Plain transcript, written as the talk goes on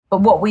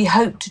But what we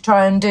hoped to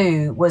try and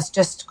do was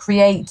just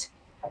create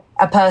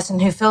a person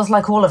who feels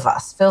like all of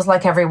us, feels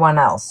like everyone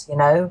else, you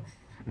know?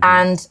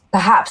 And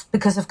perhaps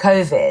because of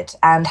COVID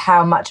and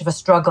how much of a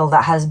struggle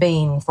that has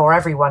been for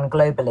everyone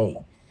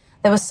globally,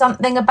 there was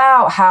something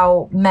about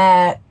how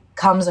Mare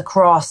comes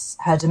across,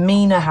 her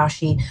demeanor, how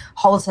she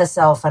holds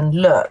herself and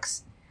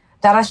looks,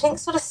 that I think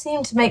sort of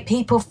seemed to make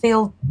people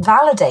feel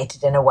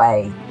validated in a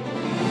way.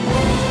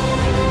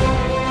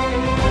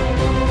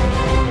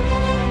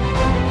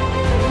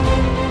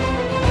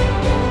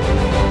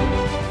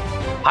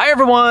 Hi,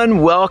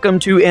 everyone. Welcome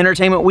to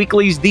Entertainment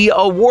Weekly's The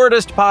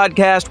Awardist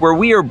podcast, where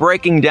we are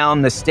breaking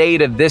down the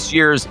state of this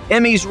year's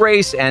Emmys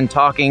race and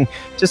talking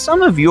to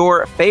some of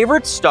your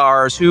favorite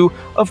stars who,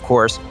 of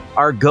course,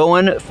 are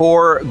going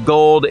for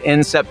gold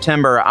in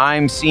September.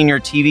 I'm senior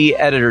TV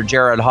editor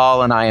Jared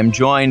Hall, and I am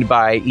joined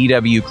by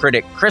EW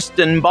critic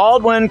Kristen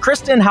Baldwin.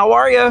 Kristen, how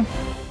are you?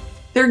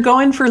 They're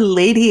going for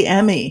Lady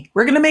Emmy.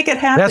 We're going to make it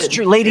happen. That's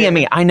true. Lady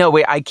Emmy. I know.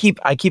 Wait, I keep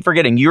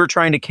forgetting. You're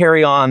trying to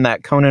carry on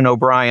that Conan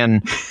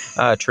O'Brien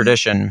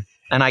tradition,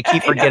 and I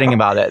keep forgetting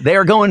about it. They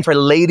are going for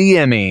Lady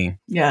Emmy.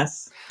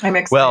 Yes, I'm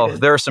excited. Well,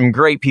 there are some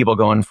great people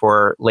going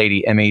for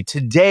Lady Emmy.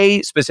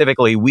 Today,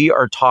 specifically, we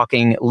are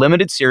talking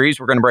limited series.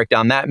 We're going to break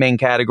down that main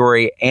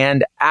category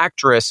and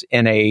actress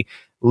in a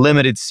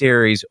limited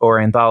series or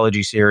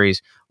anthology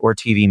series or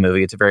TV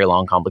movie. It's a very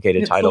long,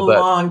 complicated title. It's a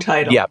long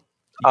title. Yeah.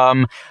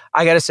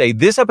 I got to say,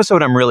 this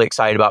episode I'm really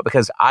excited about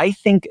because I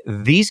think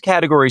these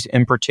categories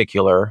in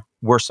particular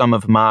were some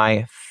of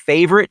my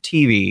favorite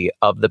TV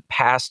of the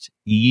past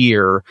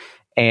year.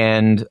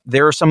 And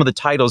there are some of the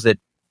titles that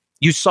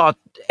you saw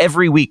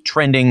every week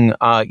trending,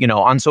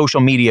 on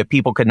social media.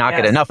 People could not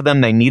get enough of them.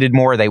 They needed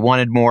more. They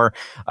wanted more.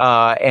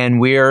 And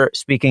we're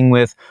speaking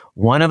with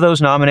one of those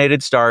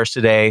nominated stars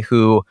today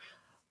who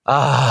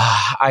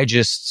I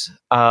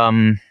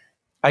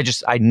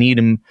need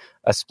him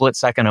a split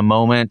second, a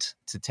moment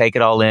to take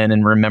it all in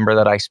and remember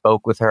that I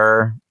spoke with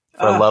her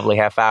for a lovely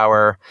half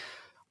hour.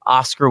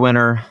 Oscar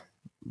winner,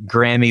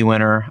 Grammy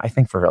winner, I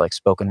think for like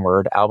spoken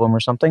word album or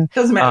something.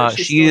 Doesn't matter.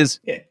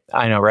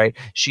 I know, right?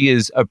 She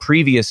is a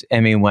previous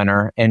Emmy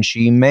winner and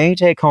she may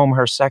take home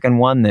her second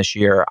one this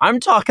year. I'm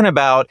talking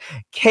about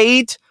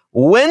Kate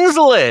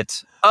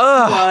Winslet.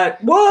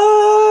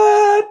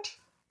 What?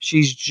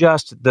 She's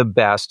just the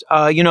best.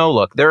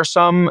 Look, there are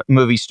some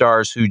movie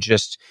stars who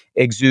just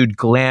exude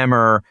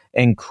glamour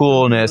and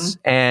coolness,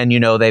 and,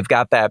 they've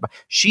got that.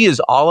 She is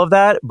all of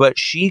that, but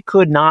she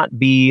could not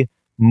be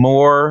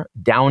more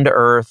down to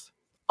earth,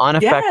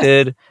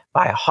 unaffected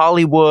by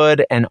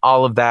Hollywood and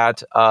all of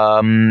that.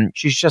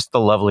 She's just the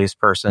loveliest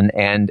person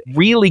and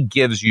really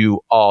gives you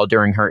all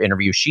during her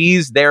interview.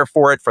 She's there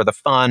for it, for the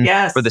fun,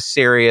 for the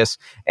serious.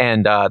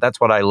 And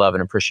that's what I love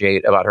and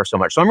appreciate about her so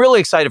much. So I'm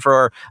really excited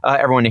for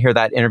everyone to hear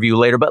that interview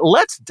later. But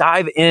let's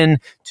dive in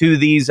to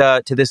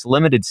to this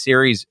limited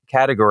series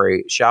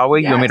category, shall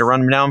we? You want me to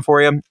run them down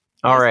for you?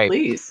 All right.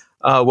 Please.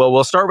 Well,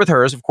 we'll start with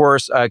hers. Of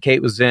course,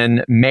 Kate was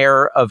in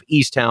Mare of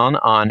Easttown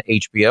on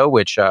HBO,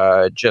 which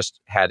just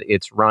had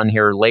its run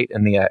here late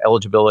in the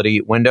eligibility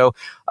window.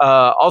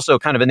 Also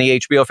kind of in the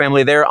HBO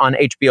family there on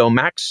HBO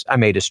Max, I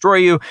May Destroy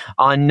You.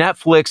 On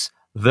Netflix,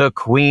 The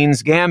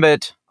Queen's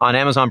Gambit. On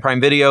Amazon Prime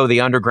Video,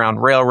 The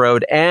Underground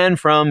Railroad. And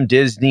from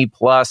Disney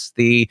Plus,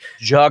 the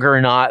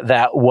juggernaut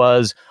that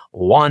was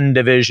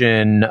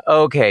WandaVision.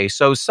 Okay,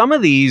 so some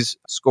of these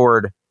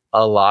scored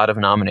a lot of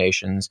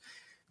nominations.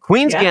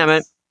 Queen's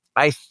Gambit,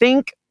 I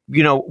think,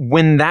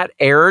 when that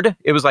aired,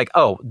 it was like,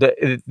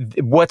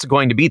 what's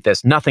going to beat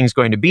this? Nothing's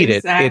going to beat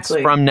it. It's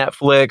from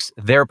Netflix.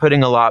 They're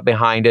putting a lot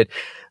behind it.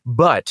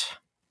 But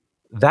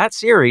that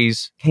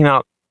series came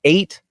out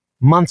 8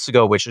 months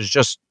ago, which is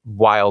just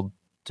wild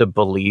to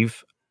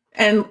believe.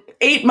 And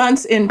 8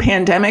 months in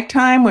pandemic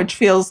time, which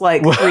feels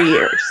like 3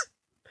 years.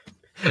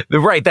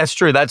 Right, that's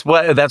true. That's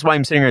why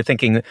I'm sitting here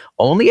thinking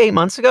only 8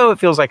 months ago. It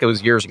feels like it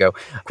was years ago.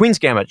 Queen's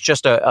Gambit,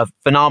 just a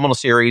phenomenal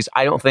series.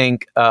 I don't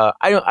think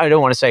I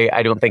don't want to say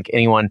I don't think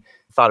anyone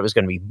thought it was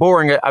going to be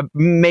boring.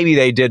 Maybe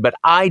they did, but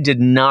I did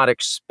not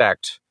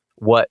expect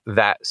what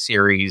that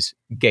series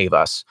gave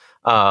us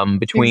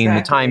between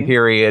the time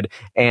period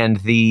and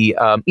the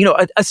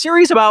a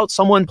series about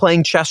someone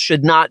playing chess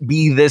should not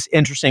be this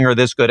interesting or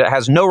this good. It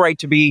has no right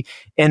to be,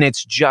 and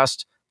it's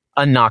just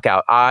a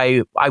knockout.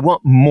 I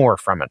want more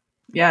from it.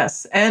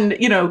 Yes. And,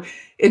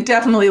 it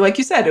definitely, like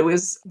you said, it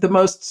was the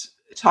most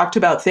talked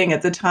about thing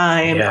at the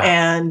time. Yeah.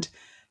 And,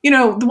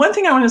 the one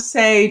thing I want to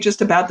say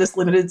just about this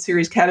limited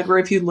series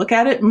category, if you look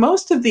at it,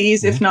 most of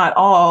these, if not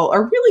all,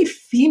 are really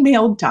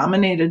female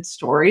dominated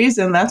stories.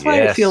 And that's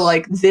why I feel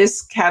like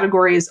this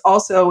category is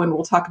also, and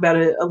we'll talk about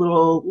it a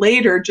little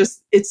later,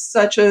 just it's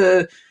such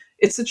a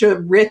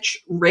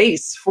rich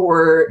race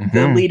for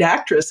the lead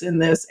actress in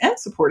this and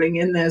supporting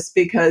in this,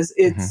 because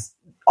it's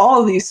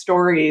all of these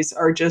stories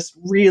are just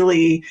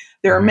really,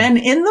 there are men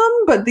in them,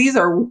 but these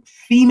are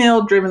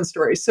female-driven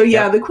stories. So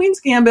The Queen's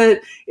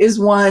Gambit is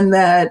one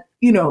that,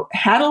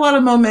 had a lot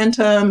of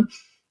momentum,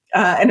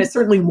 and it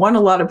certainly won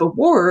a lot of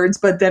awards,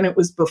 but then it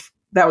was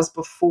that was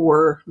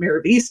before Mare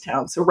of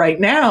Easttown. So right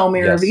now,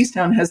 Mare of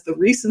Easttown has the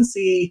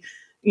recency,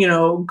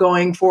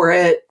 going for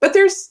it. But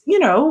there's,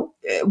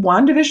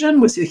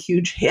 WandaVision was a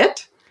huge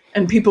hit.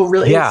 And people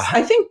really,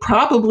 I think,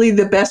 probably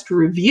the best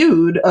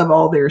reviewed of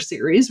all their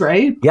series,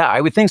 right? Yeah,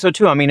 I would think so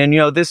too. I mean,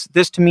 and this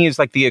to me is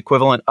like the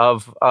equivalent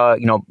of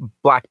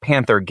Black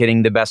Panther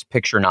getting the Best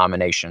Picture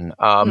nomination.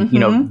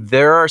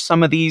 There are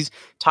some of these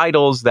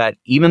titles that,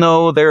 even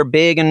though they're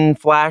big and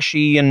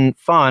flashy and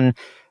fun,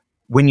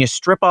 when you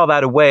strip all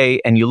that away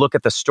and you look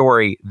at the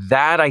story,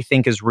 that I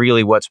think is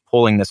really what's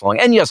pulling this along.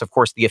 And yes, of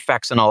course, the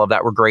effects and all of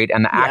that were great,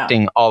 and the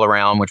acting all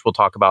around, which we'll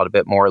talk about a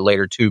bit more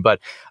later too.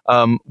 But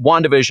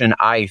WandaVision,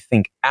 I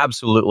think,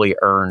 absolutely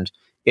earned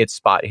its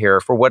spot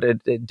here for what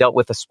it dealt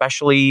with,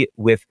 especially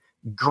with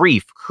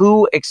grief.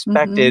 Who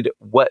expected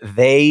what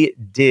they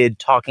did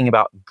talking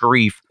about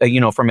grief,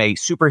 from a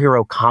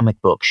superhero comic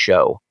book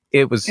show?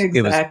 It was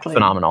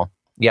phenomenal.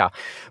 Yeah.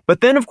 But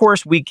then, of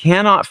course, we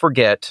cannot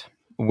forget,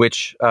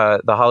 which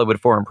the Hollywood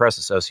Foreign Press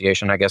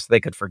Association, I guess they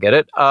could forget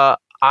it,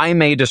 I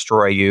May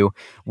Destroy You,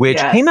 which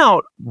came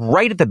out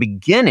right at the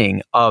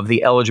beginning of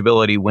the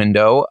eligibility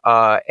window.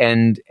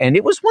 And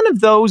it was one of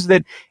those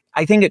that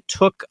I think it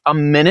took a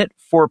minute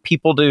for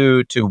people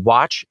to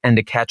watch and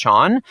to catch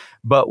on.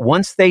 But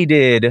once they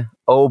did,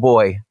 oh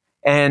boy.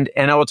 And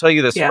I will tell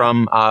you this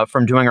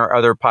from doing our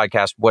other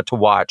podcast, What to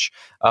Watch.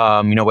 We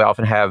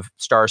often have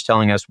stars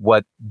telling us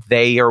what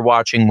they are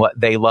watching, what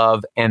they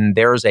love. And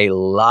there's a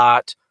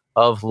lot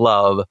of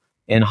love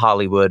in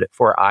Hollywood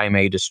for I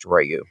May Destroy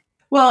You.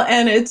 Well,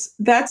 and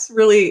that's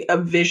really a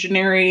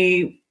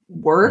visionary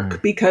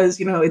work because,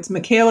 it's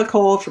Michaela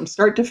Cole from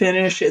start to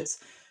finish. It's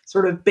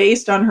sort of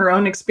based on her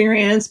own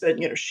experience, but,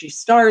 she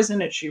stars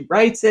in it. She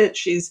writes it.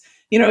 She's,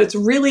 it's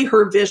really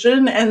her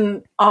vision,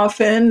 and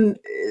often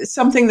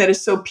something that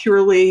is so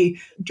purely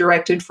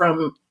directed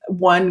from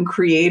one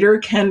creator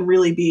can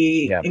really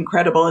be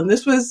incredible. And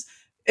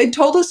it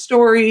told a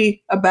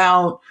story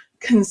about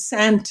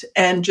consent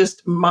and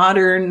just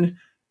modern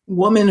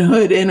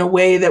womanhood in a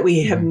way that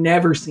we have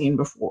never seen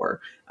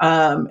before.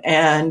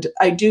 And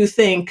I do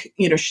think,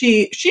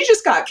 she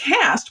just got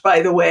cast, by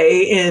the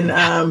way, in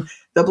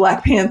the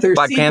Black Panther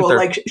sequel.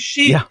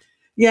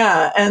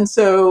 And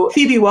so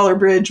Phoebe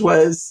Waller-Bridge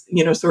was,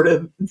 sort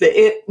of the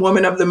it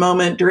woman of the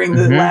moment during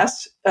the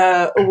last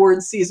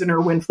awards season,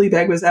 or when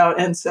Fleabag was out.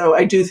 And so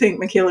I do think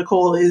Michaela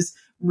Cole is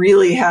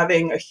really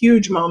having a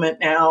huge moment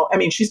now. I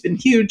mean, she's been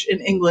huge in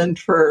England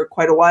for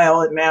quite a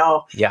while, and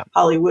now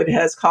Hollywood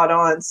has caught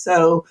on.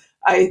 So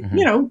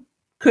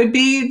could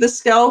be the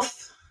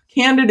stealth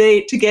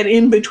candidate to get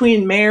in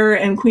between Mare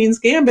and Queen's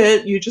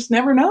Gambit. You just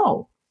never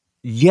know.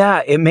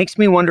 Yeah, it makes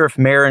me wonder if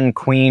Mare and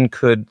Queen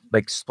could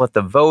split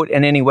the vote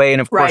in any way. And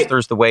of course,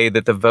 there's the way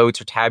that the votes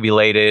are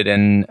tabulated,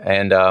 and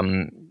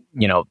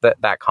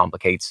that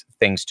complicates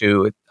things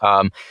too.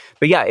 But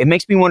yeah, it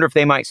makes me wonder if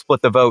they might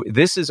split the vote.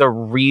 This is a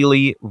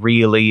really,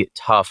 really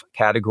tough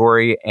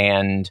category,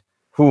 and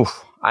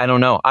I don't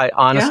know. I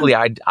honestly,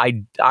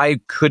 I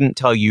couldn't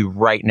tell you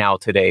right now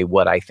today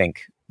what I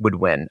think would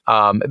win.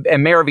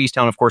 And Mare of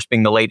Easttown, of course,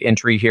 being the late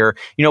entry here.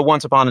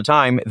 Once upon a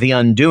time, The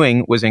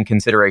Undoing was in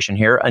consideration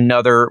here.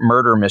 Another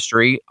murder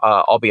mystery,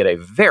 albeit a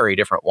very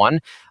different one.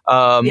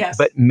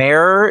 But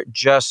Mare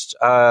just,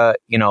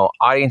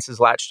 audiences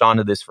latched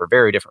onto this for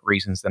very different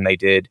reasons than they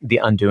did The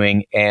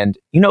Undoing. And,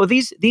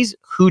 these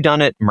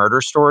whodunit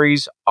murder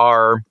stories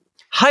are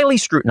highly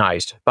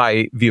scrutinized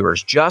by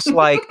viewers, just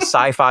like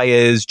sci-fi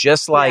is,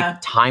 just like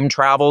time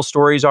travel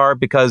stories are,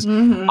 because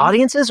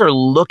audiences are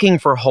looking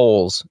for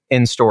holes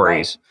in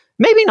stories.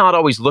 Maybe not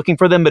always looking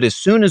for them, but as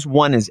soon as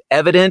one is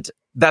evident,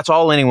 that's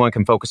all anyone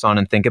can focus on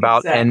and think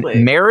about. Exactly.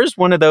 And Mare is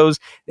one of those.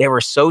 They were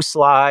so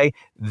sly.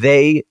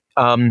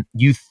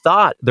 You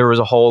thought there was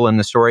a hole in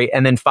the story,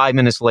 and then 5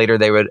 minutes later,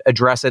 they would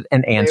address it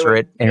and answer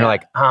it. And you're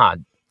like,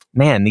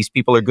 man, these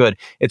people are good.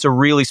 It's a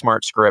really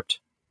smart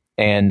script.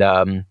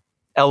 And,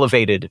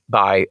 elevated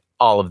by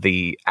all of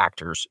the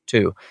actors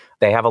too.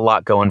 They have a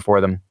lot going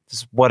for them.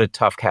 What a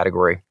tough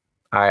category.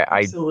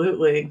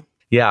 Absolutely.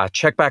 Yeah,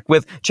 check back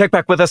with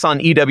us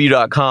on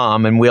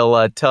EW.com, and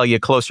we'll tell you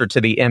closer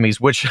to the Emmys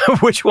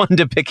which one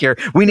to pick here.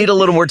 We need a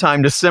little more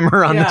time to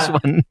simmer on this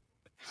one.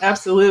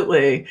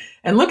 Absolutely.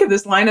 And look at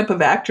this lineup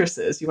of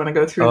actresses. You want to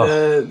go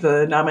through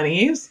the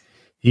nominees?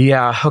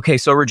 Yeah. Okay.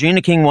 So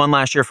Regina King won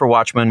last year for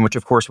Watchmen, which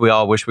of course we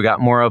all wish we got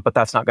more of, but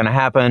that's not going to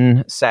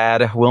happen.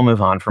 Sad. We'll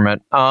move on from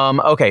it.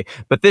 Okay.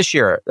 But this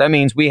year, that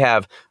means we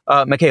have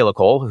Michaela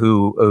Cole,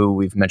 who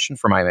we've mentioned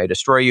from I May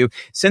Destroy You.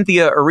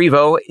 Cynthia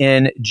Erivo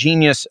in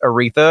Genius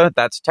Aretha.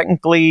 That's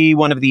technically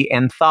one of the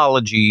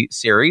anthology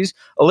series.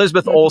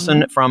 Elizabeth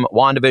Olsen from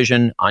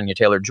WandaVision. Anya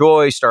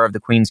Taylor-Joy, star of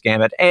The Queen's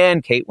Gambit.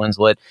 And Kate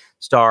Winslet,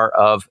 star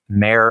of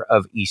Mare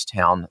of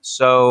Easttown.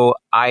 So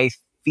I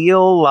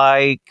feel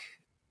like...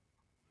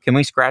 Can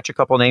we scratch a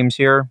couple names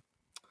here?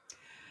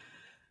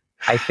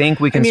 I think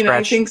we can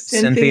scratch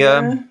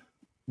Cynthia.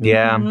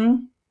 Yeah.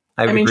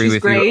 I would agree with you. She's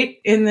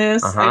great in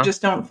this. I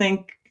just don't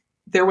think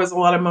there was a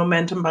lot of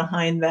momentum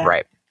behind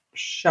that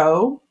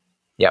show.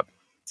 Yep.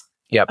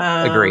 Yep,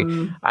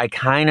 agree. I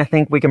kind of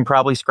think we can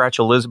probably scratch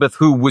Elizabeth,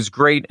 who was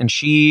great, and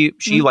she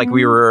like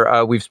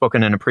we've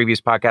spoken in a previous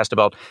podcast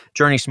about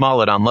Journey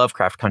Smollett on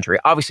Lovecraft Country.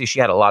 Obviously,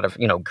 she had a lot of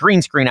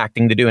green screen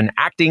acting to do and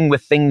acting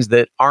with things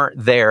that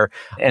aren't there.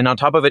 And on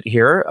top of it,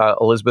 here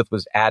Elizabeth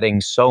was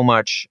adding so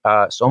much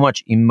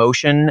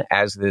emotion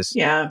as this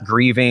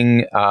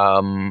grieving.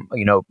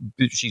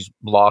 She's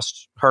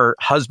lost her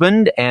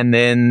husband, and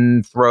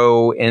then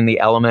throw in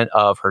the element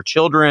of her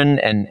children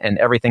and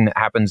everything that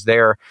happens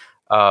there.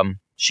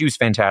 She was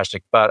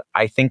fantastic, but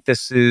I think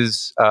this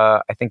is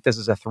a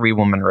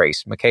 3-woman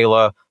race: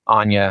 Michaela,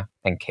 Anya,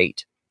 and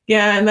Kate.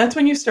 Yeah, and that's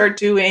when you start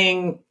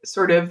doing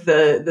sort of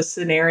the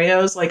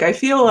scenarios. Like, I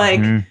feel like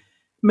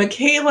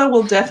Michaela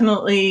will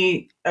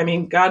definitely, I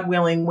mean, God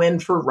willing, win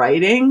for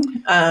writing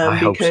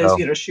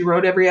because she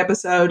wrote every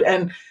episode,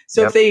 and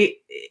so if they,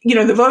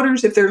 the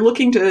voters, if they're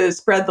looking to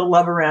spread the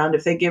love around,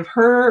 if they give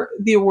her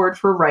the award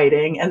for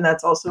writing, and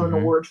that's also an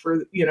award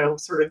for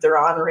sort of they're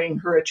honoring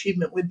her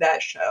achievement with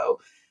that show.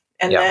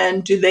 And then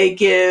do they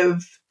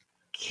give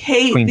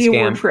Kate Queen's the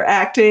award for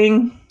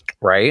acting?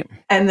 Right.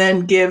 And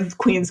then give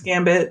Queen's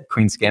Gambit.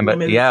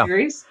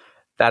 Series?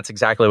 That's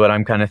exactly what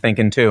I'm kind of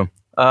thinking too.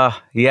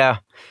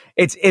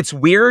 It's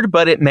weird,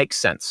 but it makes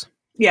sense.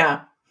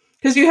 Yeah.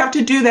 Because you have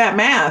to do that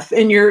math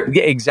and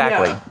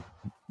exactly.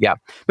 Yeah.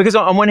 Because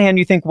on one hand,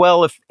 you think,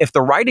 well, if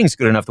the writing's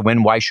good enough to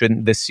win, why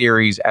shouldn't the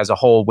series as a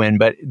whole win?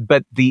 But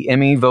the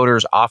Emmy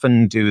voters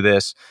often do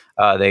this.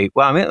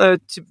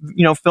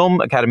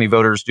 Film Academy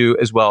voters do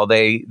as well.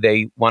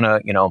 They want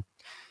to,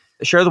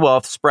 share the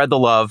wealth, spread the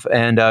love,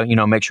 and,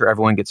 make sure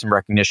everyone gets some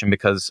recognition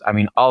because, I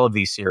mean, all of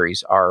these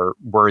series are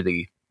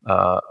worthy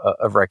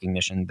of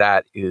recognition.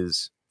 That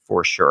is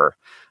for sure.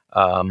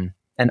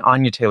 And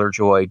Anya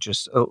Taylor-Joy,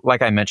 just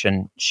like I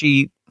mentioned,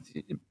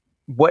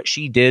 what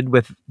she did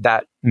with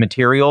that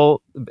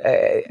material,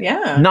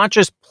 not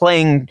just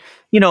playing,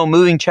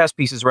 moving chess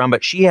pieces around,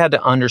 but she had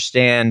to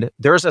understand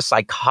there's a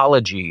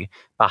psychology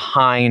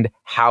behind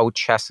how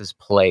chess is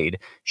played.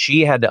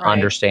 She had to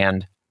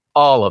understand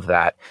all of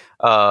that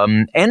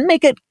and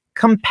make it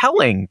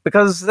compelling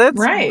because that's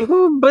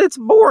but it's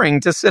boring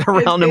to sit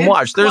around and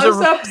watch. There's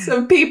close-ups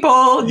of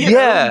people,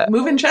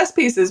 moving chess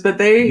pieces, but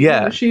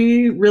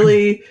she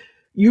really.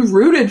 You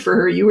rooted for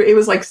her. It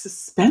was like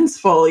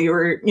suspenseful. You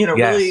were,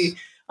 really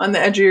on the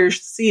edge of your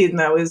seat, and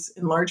that was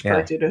in large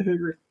part due to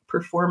her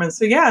performance.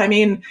 So I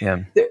mean,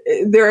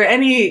 there are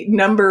any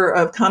number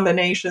of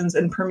combinations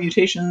and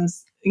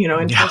permutations, in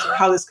terms of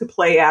how this could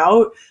play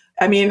out.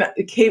 I mean,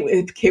 Kate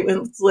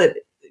Winslet,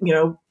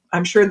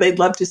 I'm sure they'd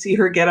love to see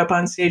her get up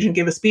on stage and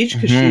give a speech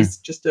because she's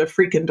just a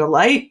freaking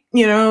delight,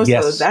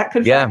 so that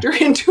could factor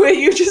into it.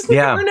 You just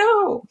never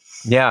know.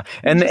 Yeah.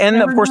 And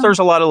of course, there's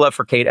a lot of love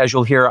for Kate. As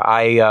you'll hear,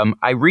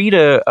 I read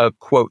a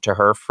quote to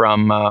her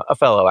from a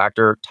fellow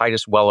actor,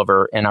 Titus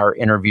Welliver, in our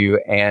interview.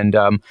 And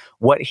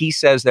what he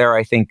says there,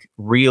 I think,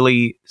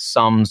 really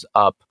sums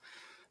up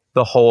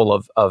the whole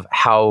of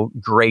how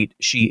great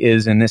she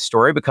is in this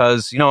story.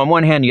 Because, on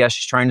one hand, yes,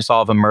 she's trying to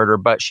solve a murder,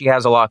 but she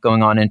has a lot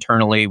going on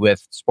internally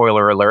with,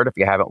 spoiler alert, if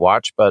you haven't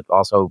watched, but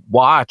also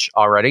watch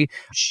already.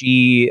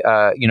 She,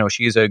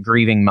 she is a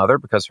grieving mother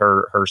because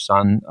her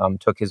son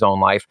took his own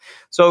life.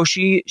 So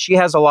she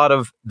has a lot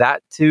of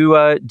that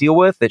to deal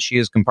with, that she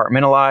is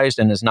compartmentalized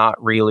and is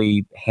not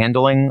really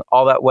handling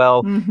all that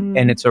well.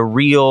 And it's a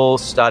real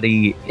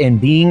study in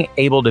being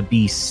able to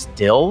be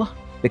still,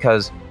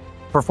 because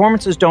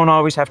performances don't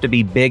always have to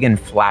be big and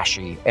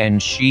flashy,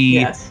 and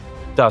she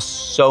does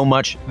so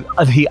much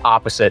the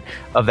opposite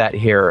of that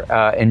here,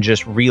 and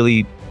just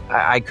really,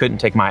 I couldn't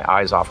take my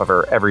eyes off of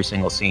her every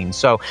single scene.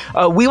 So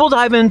we will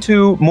dive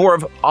into more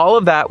of all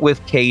of that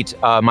with Kate.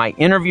 My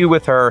interview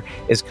with her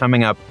is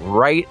coming up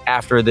right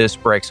after this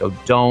break, so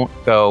don't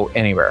go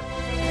anywhere.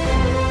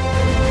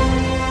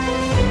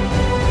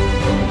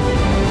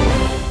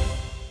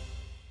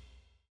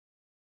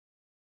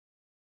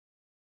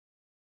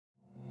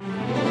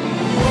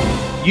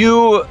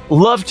 You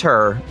loved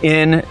her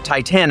in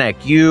Titanic.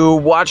 You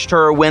watched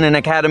her win an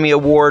Academy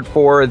Award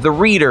for The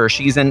Reader.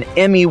 She's an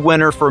Emmy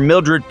winner for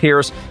Mildred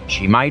Pierce.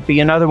 She might be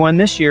another one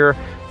this year.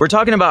 We're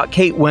talking about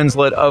Kate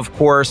Winslet, of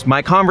course.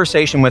 My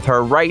conversation with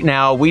her right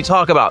now, we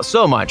talk about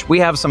so much. We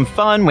have some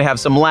fun, we have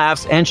some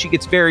laughs, and she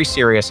gets very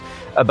serious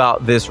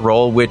about this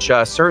role, which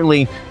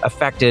certainly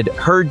affected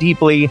her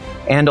deeply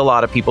and a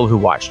lot of people who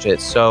watched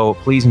it. So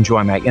please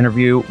enjoy my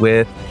interview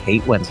with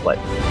Kate Winslet.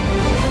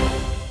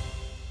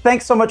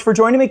 Thanks so much for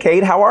joining me,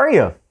 Kate. How are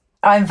you?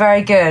 I'm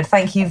very good.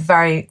 Thank you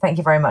very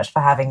much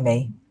for having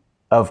me.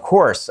 Of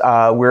course.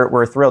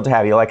 We're thrilled to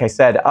have you. Like I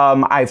said,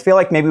 I feel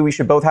like maybe we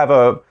should both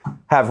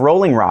have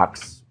Rolling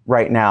Rocks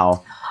right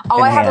now. Oh,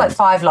 I had like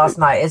 5 last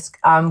night. It's good.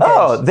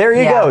 Oh, there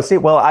you go. See,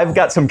 well, I've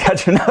got some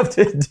catching up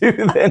to do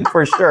then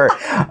for sure.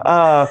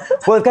 Well,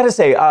 I've got to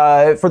say,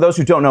 for those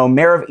who don't know,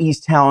 Mare of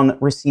Easttown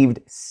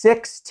received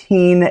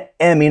 16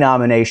 Emmy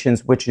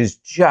nominations, which is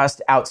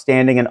just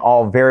outstanding and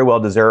all very well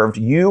deserved.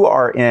 You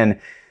are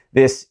in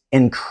this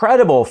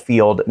incredible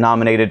field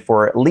nominated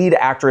for lead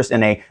actress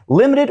in a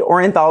limited or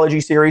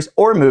anthology series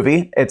or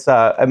movie. It's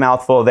a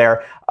mouthful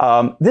there.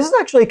 This is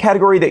actually a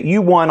category that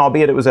you won,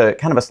 albeit it was a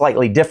kind of a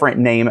slightly different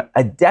name,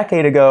 a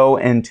decade ago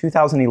in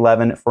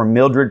 2011 for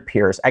Mildred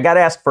Pierce. I got to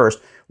ask first,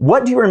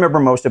 what do you remember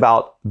most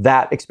about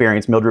that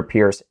experience, Mildred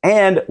Pierce,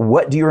 and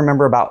what do you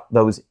remember about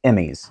those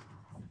Emmys?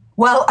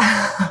 Well,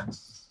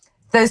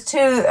 those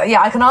two,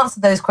 I can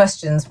answer those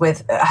questions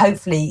with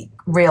hopefully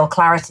real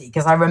clarity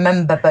because I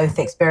remember both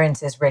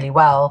experiences really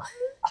well.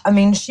 I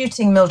mean,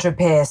 shooting Mildred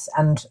Pierce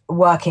and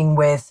working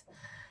with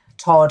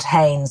Todd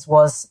Haynes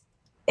was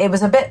a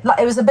bit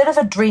of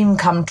a dream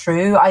come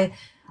true. I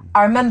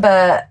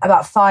remember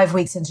about 5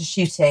 weeks into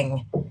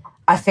shooting,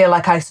 I feel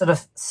like I sort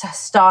of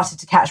started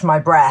to catch my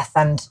breath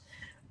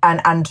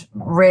and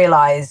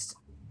realized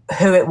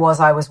who it was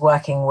I was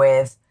working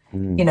with,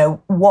 you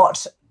know,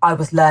 what I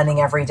was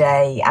learning every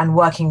day and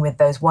working with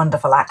those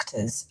wonderful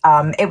actors.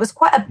 It was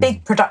quite a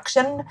big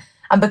production.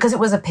 And because it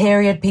was a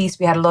period piece,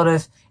 we had a lot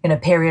of, you know,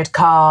 period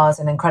cars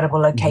and incredible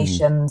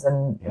locations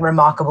and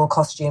remarkable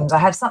costumes. I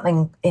had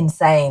something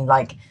insane,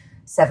 like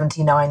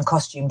 79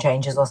 costume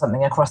changes or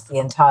something across the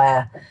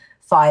entire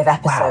 5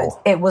 episodes.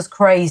 Wow. It was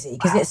crazy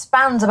because it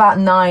spans about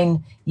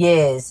 9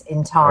 years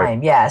in time.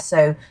 Right. Yeah.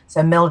 So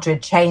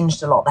Mildred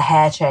changed a lot. The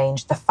hair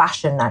changed. The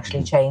fashion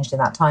actually changed in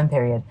that time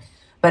period.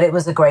 But it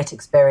was a great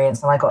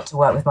experience, and I got to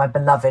work with my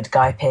beloved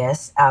Guy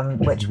Pearce,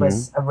 which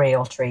was a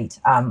real treat.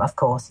 Of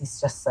course,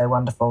 he's just so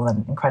wonderful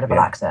and incredible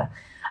actor.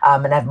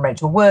 And Evan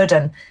Rachel Wood,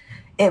 and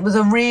it was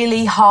a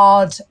really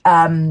hard.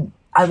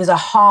 It was a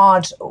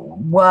hard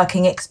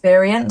working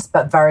experience,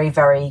 but very,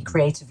 very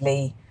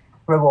creatively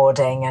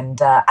rewarding. And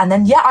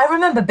then I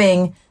remember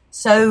being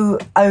so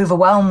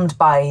overwhelmed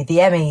by the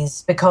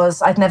Emmys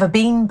because I'd never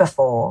been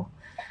before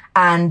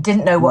and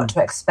didn't know what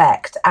to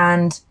expect.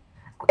 And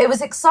it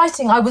was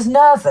exciting. I was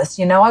nervous,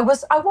 you know. I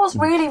was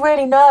really,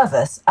 really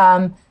nervous.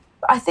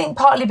 I think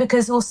partly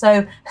because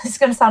also, it's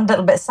going to sound a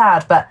little bit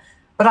sad, but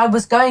I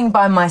was going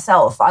by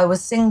myself. I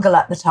was single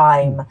at the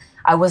time.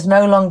 I was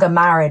no longer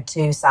married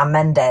to Sam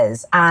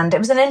Mendes. And it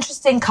was an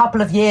interesting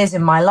couple of years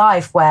in my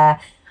life where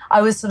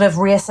I was sort of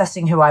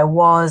reassessing who I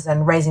was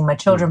and raising my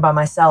children by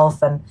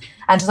myself and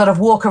to sort of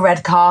walk a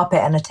red carpet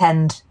and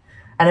attend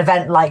an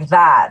event like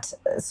that,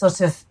 sort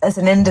of as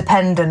an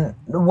independent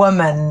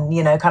woman,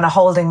 you know, kind of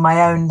holding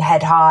my own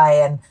head high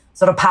and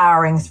sort of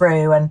powering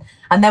through. And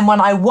then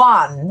when I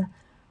won,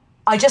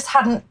 I just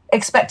hadn't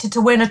expected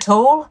to win at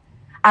all.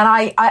 And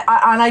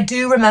I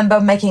do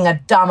remember making a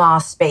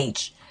dumbass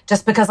speech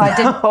just because I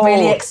didn't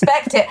really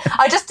expect it.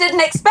 I just didn't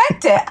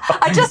expect it.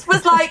 I just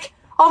was like,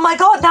 oh my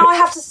God, now I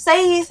have to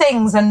say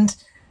things and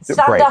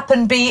stand up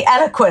and be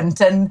eloquent.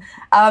 And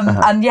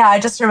I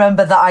just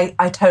remember that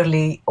I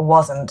totally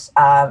wasn't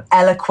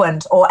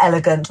eloquent or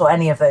elegant or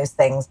any of those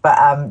things. But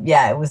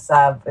it was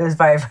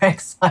very, very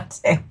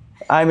exciting.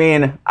 I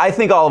mean, I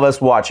think all of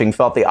us watching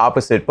felt the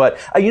opposite. But,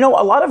 you know,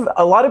 a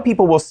lot of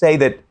people will say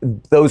that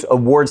those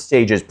award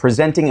stages,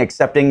 presenting,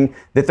 accepting,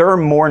 that there are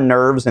more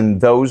nerves in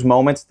those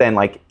moments than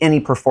like any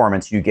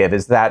performance you give.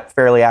 Is that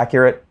fairly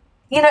accurate?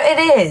 You know,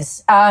 it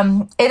is.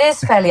 It is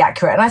fairly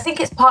accurate. And I think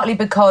it's partly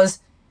because,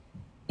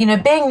 you know,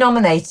 being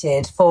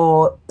nominated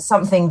for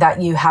something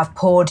that you have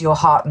poured your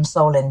heart and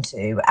soul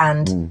into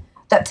and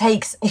that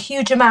takes a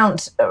huge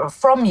amount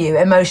from you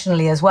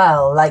emotionally as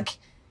well. Like,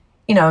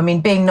 you know, I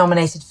mean, being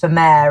nominated for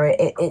Mare,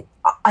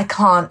 I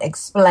can't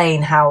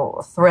explain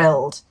how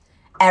thrilled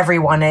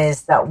everyone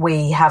is that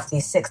we have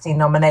these 16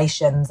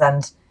 nominations.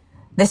 And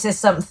this is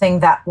something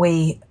that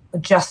we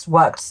just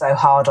worked so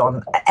hard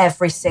on.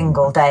 Every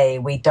single day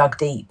we dug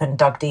deep and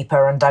dug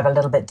deeper and dug a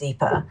little bit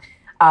deeper.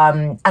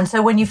 And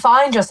so when you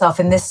find yourself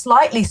in this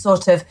slightly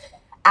sort of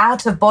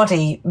out of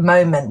body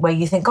moment where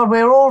you think, God,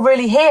 we're all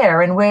really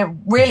here and we're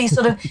really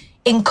sort of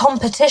in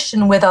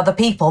competition with other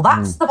people.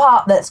 That's the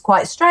part that's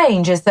quite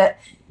strange, is that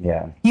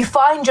you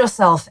find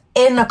yourself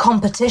in a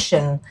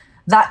competition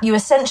that you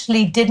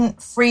essentially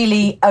didn't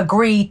freely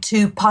agree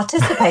to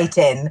participate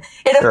in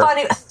a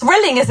funny,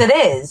 thrilling as it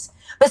is.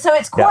 But so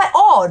it's quite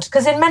odd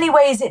because in many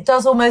ways it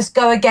does almost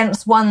go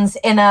against one's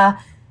inner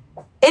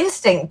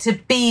instinct to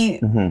be,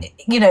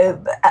 you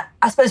know,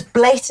 I suppose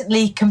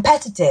blatantly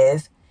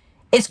competitive.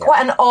 It's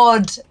quite an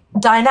odd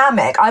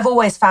dynamic. I've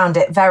always found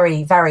it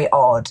very, very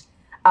odd.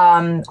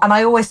 And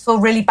I always feel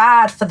really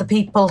bad for the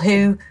people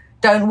who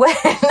don't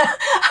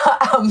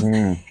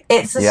win.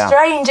 It's a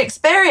strange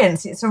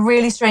experience. It's a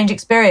really strange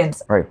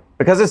experience. Right.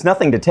 Because it's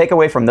nothing to take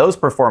away from those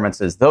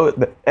performances.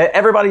 Though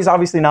everybody's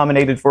obviously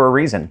nominated for a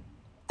reason.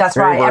 That's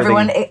very right. Worthy.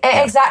 Everyone,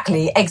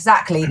 exactly.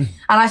 And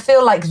I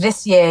feel like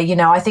this year, you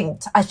know, I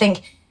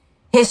think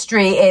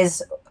history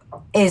is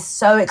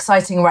so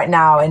exciting right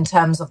now in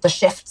terms of the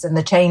shifts and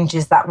the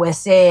changes that we're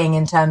seeing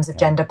in terms of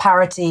gender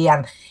parity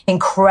and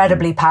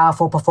incredibly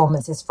powerful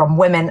performances from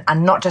women,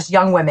 and not just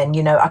young women,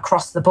 you know,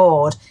 across the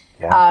board.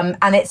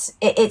 And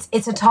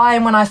it's a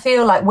time when I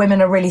feel like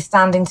women are really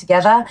standing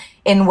together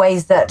in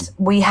ways that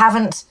we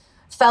haven't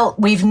felt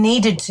we've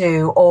needed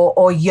to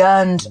or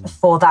yearned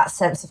for that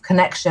sense of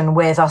connection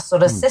with our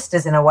sort of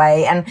sisters in a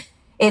way. And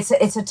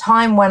it's a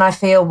time when I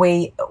feel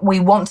we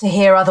want to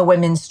hear other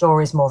women's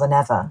stories more than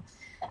ever.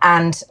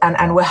 And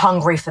we're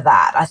hungry for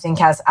that, I think,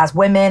 as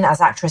women,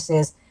 as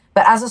actresses,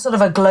 but as a sort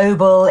of a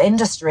global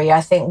industry,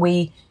 I think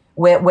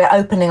we're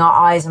opening our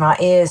eyes and our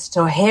ears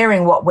to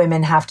hearing what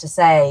women have to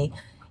say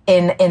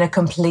in a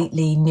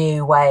completely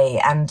new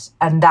way. And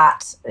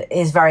that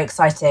is very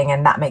exciting.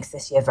 And that makes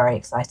this year very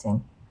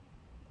exciting.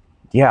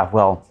 Yeah,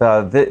 well,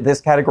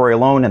 this category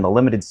alone and the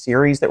limited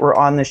series that we're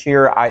on this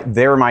year,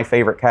 they're my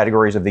favorite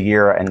categories of the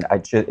year. And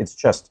it's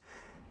just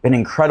been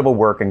incredible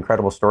work,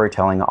 incredible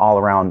storytelling all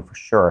around for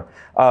sure.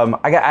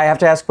 I have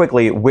to ask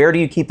quickly, where do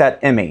you keep that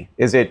Emmy?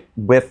 Is it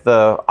with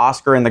the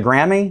Oscar and the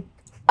Grammy?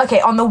 Okay,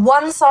 on the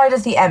one side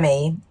of the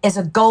Emmy is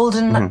a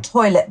golden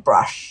toilet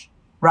brush,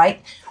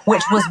 right?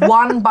 Which was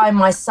won by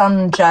my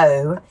son,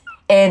 Joe,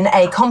 in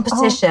a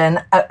competition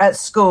at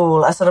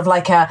school, a sort of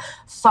like a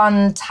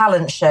fun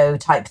talent show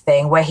type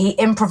thing where he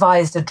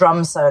improvised a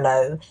drum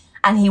solo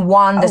and he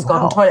won this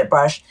golden toilet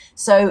brush.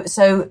 So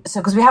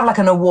because we have like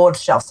an award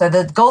shelf. So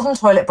the golden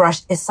toilet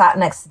brush is sat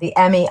next to the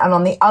Emmy, and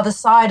on the other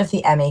side of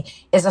the Emmy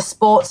is a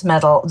sports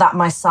medal that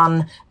my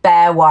son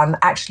Bear won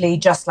actually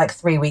just like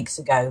 3 weeks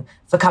ago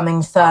for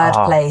coming third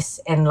place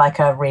in like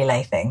a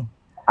relay thing.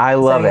 I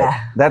love it.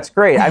 That's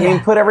great. I mean,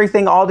 put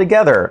everything all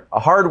together.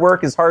 Hard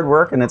work is hard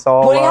work, and it's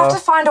all... Well, you have to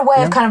find a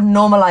way of kind of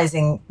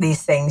normalizing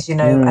these things, you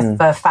know,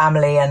 for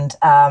family and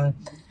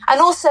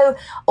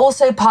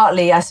also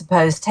partly, I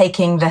suppose,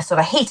 taking the sort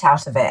of heat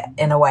out of it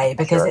in a way,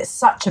 because it's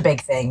such a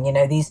big thing. You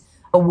know, these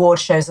award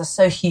shows are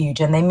so huge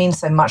and they mean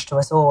so much to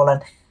us all.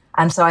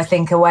 And so I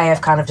think a way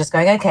of kind of just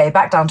going, okay,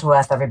 back down to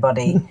earth,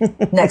 everybody,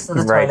 next to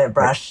the toilet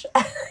brush.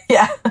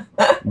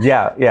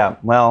 Yeah.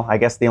 Well, I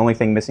guess the only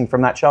thing missing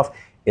from that shelf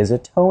is a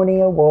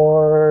Tony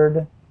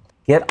Award.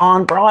 Get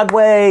on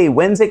Broadway.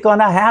 When's it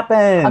gonna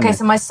happen? Okay,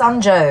 so my son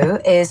Joe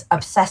is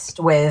obsessed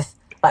with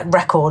like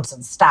records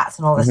and stats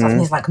and all this stuff. And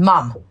he's like,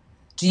 Mum,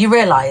 do you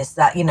realize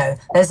that, you know,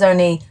 there's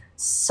only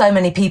so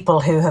many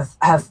people who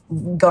have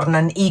gotten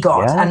an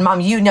EGOT? And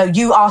Mum, you know,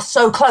 you are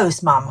so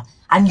close, Mum.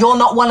 And you're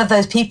not one of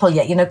those people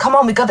yet. You know, come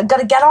on, we got to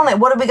get on it.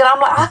 What are we going to...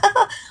 I'm like,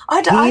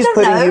 I don't know. He's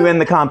putting you in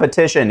the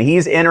competition.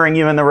 He's entering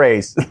you in the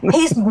race.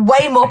 He's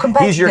way more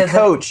competitive. He's your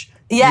coach.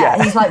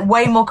 He's like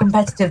way more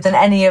competitive than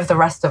any of the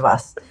rest of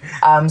us.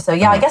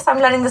 I guess I'm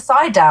letting the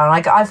side down.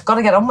 I've got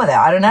to get on with it.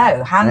 I don't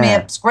know. Hand me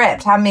a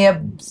script. Hand me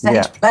a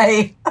stage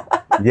play.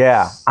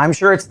 I'm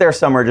sure it's there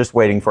somewhere just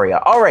waiting for you.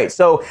 All right,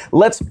 so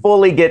let's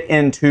fully get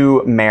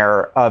into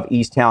Mare of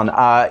Easttown.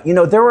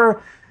 There were,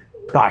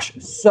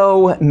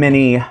 so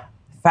many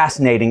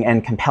fascinating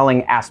and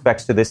compelling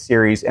aspects to this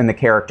series and the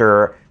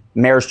character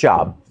Mare's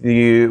job.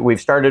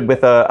 We've started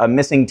with a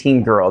missing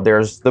teen girl.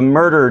 There's the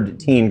murdered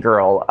teen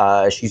girl.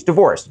 She's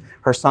divorced.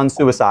 Her son's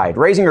suicide.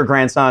 Raising her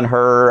grandson.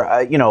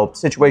 Her,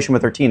 situation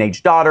with her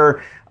teenage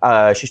daughter.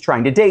 She's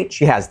trying to date.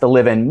 She has the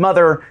live-in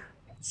mother.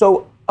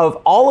 So of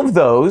all of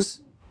those,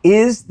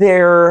 is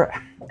there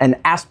an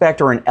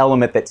aspect or an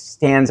element that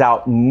stands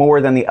out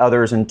more than the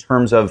others in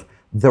terms of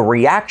the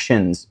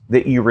reactions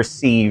that you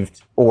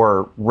received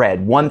or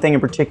read? One thing in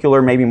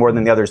particular, maybe more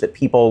than the others, that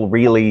people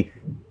really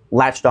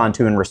latched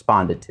onto and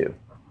responded to?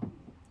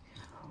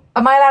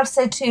 Am I allowed to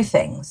say two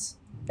things?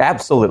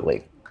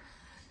 Absolutely.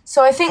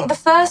 So I think the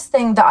first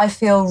thing that I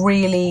feel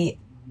really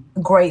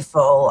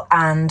grateful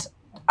and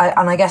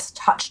I guess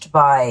touched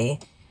by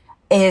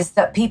is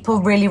that people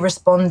really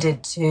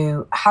responded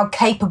to how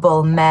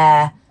capable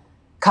Mare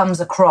comes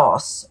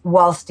across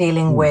whilst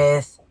dealing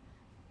with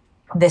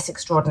this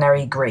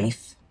extraordinary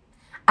grief.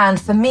 And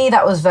for me,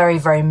 that was very,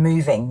 very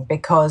moving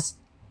because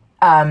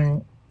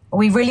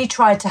we really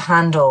tried to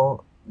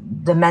handle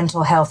the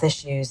mental health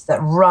issues that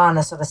run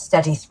a sort of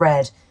steady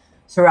thread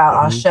throughout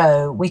our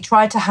show. We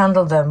tried to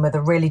handle them with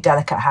a really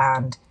delicate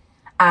hand,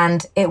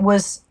 and it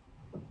was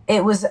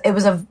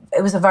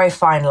a very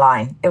fine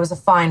line. It was a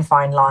fine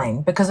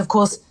line because, of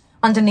course,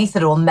 underneath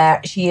it all,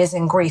 Mare, she is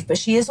in grief, but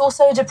she is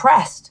also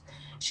depressed.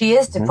 She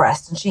is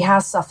depressed, and she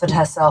has suffered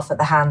herself at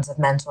the hands of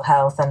mental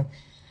health,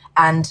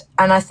 and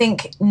I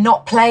think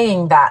not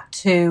playing that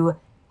too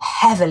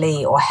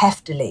heavily or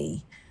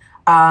heftily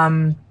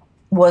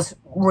was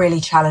really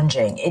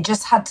challenging. It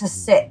just had to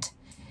sit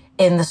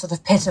in the sort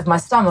of pit of my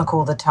stomach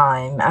all the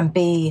time and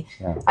be,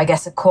 I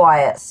guess, a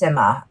quiet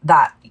simmer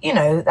that,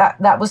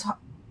 that was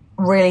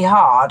really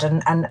hard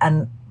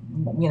and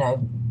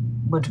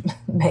would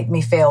make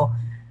me feel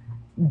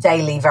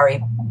daily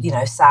very,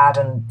 sad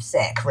and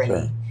sick,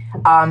 really.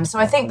 So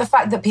I think the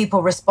fact that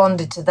people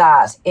responded to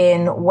that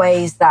in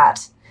ways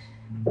that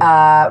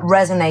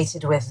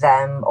resonated with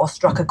them or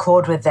struck a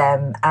chord with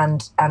them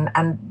and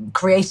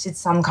created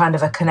some kind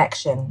of a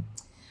connection,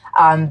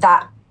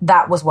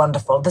 that was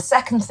wonderful. The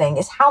second thing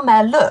is how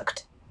Mare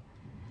looked.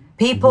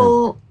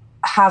 People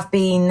have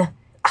been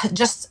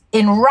just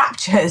in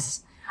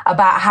raptures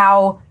about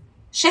how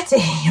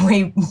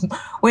shitty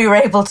we were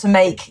able to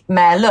make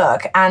Mare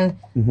look, and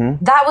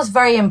that was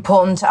very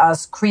important to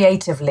us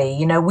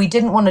creatively. We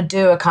didn't want to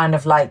do a kind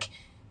of like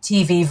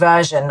TV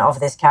version of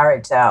this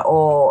character,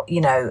 or,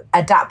 you know,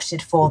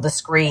 adapted for the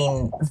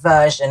screen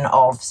version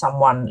of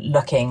someone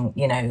looking,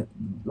 you know,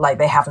 like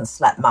they haven't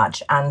slept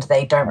much and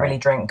they don't really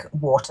drink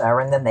water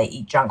and then they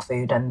eat junk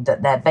food and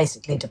that they're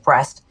basically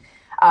depressed.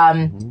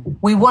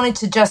 We wanted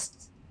to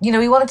just, you know,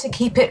 we wanted to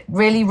keep it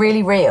really,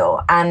 really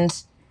real. And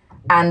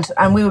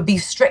we would be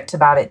strict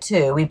about it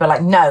too. We'd be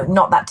like, no,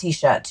 not that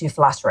T-shirt, too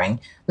flattering.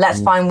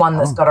 Let's find one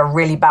that's got a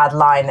really bad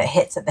line that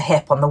hits at the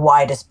hip on the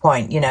widest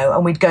point, you know,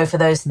 and we'd go for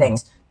those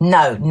things.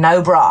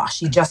 No bra.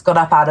 She just got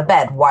up out of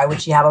bed. Why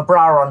would she have a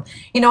bra on?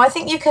 You know, I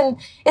think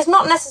it's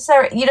not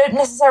necessary. You don't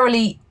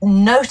necessarily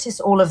notice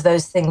all of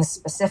those things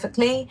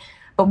specifically,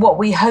 but what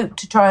we hoped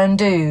to try and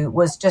do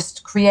was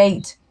just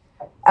create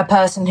a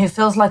person who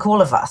feels like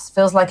all of us,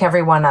 feels like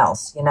everyone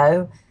else, you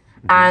know?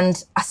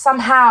 And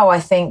somehow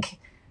I think,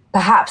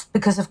 perhaps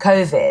because of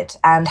COVID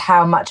and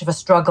how much of a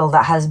struggle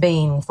that has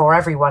been for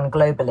everyone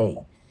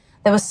globally,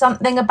 there was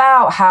something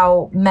about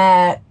how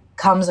Mare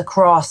comes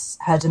across,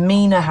 her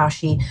demeanor, how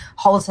she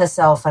holds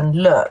herself and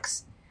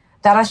looks,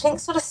 that I think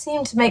sort of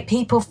seemed to make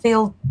people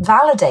feel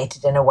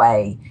validated in a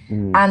way.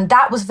 And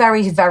that was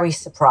very, very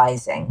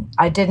surprising.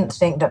 I didn't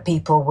think that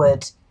people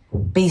would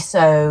be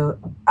so,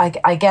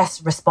 I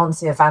guess,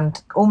 responsive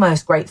and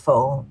almost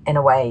grateful in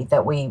a way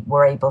that we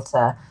were able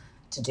to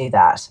do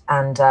that.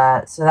 And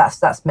so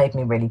that's made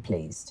me really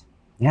pleased.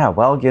 Yeah,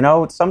 well, you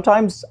know,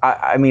 sometimes,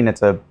 I mean,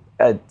 it's a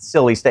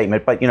silly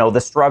statement, but, you know,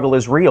 the struggle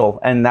is real.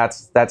 And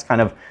that's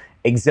kind of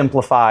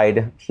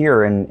exemplified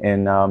here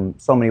in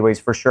so many ways,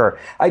 for sure.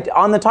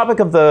 On the topic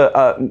of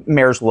the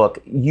Mare's look,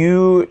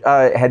 you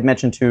had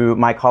mentioned to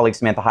my colleague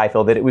Samantha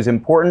Highfield that it was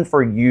important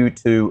for you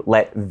to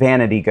let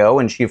vanity go.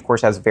 And she, of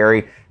course, has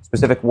very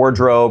specific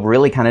wardrobe,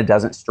 really kind of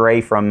doesn't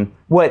stray from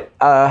what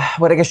I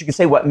guess you could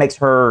say what makes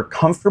her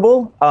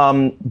comfortable.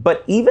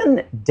 But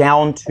even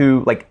down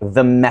to like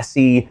the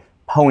messy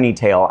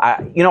ponytail,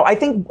 I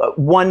think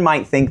one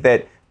might think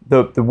that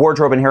the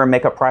wardrobe and hair and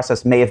makeup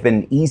process may have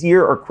been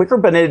easier or quicker,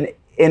 but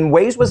in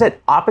ways was it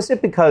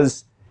opposite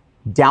because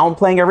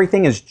downplaying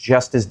everything is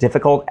just as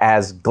difficult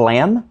as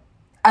glam?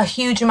 A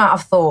huge amount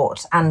of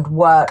thought and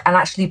work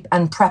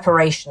and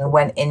preparation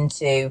went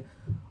into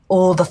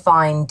all the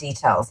fine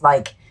details.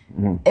 Like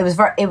it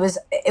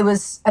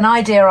was an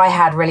idea I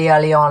had really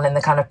early on in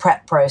the kind of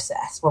prep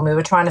process when we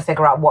were trying to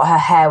figure out what her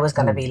hair was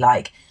going to be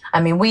like.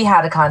 I mean, we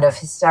had a kind of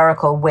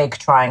hysterical wig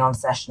trying on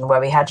session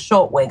where we had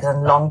short wigs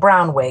and long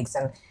brown wigs.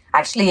 And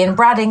actually in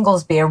Brad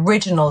Inglesby's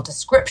original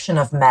description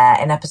of Mare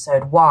in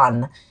episode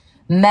 1,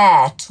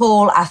 Mare,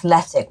 tall,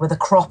 athletic, with a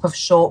crop of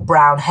short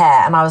brown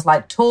hair. And I was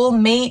like, tall,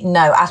 me?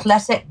 No.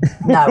 Athletic?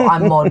 No,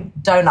 I'm more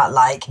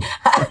donut-like.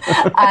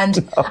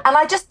 and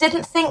I just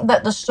didn't think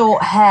that the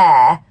short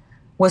hair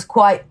was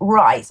quite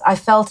right. I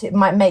felt it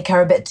might make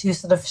her a bit too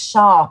sort of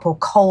sharp or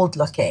cold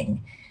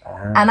looking.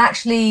 And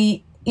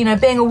actually, you know,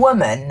 being a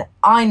woman,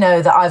 I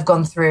know that I've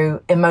gone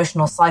through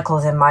emotional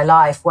cycles in my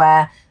life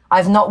where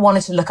I've not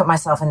wanted to look at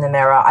myself in the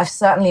mirror. I've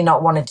certainly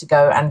not wanted to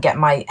go and get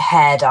my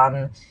hair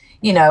done.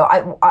 You know,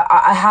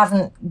 I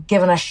haven't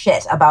given a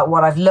shit about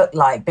what I've looked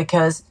like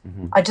because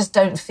I just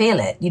don't feel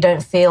it. You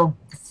don't feel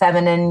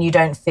feminine. You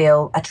don't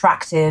feel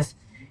attractive.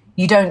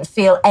 You don't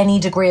feel any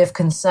degree of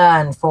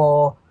concern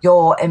for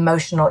your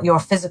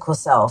physical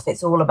self.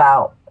 It's all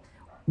about,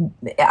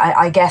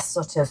 I guess,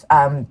 sort of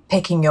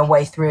picking your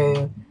way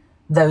through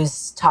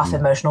those tough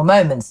emotional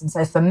moments. And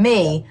so for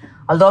me,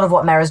 a lot of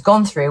what Mare has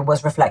gone through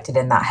was reflected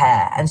in that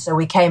hair. And so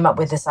we came up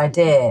with this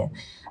idea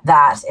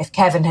that if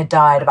Kevin had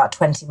died about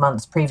 20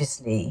 months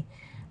previously,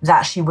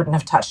 that she wouldn't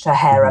have touched her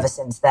hair ever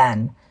since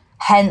then.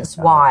 Hence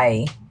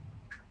why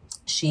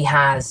she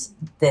has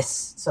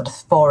this sort of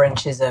 4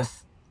 inches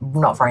of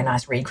not very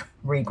nice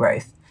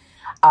regrowth.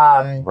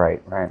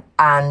 Right.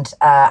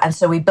 And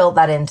so we built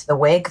that into the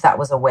wig. That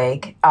was a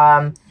wig.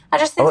 I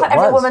just think that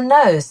every woman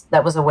knows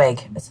that was a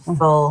wig. It's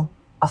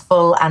a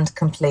full and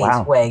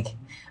complete wig.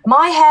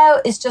 My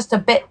hair is just a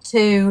bit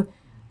too,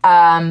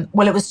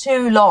 it was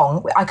too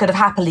long. I could have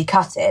happily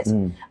cut it.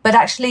 But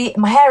actually,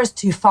 my hair is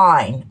too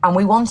fine. And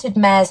we wanted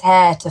Mare's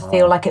hair to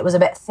feel like it was a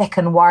bit thick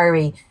and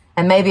wiry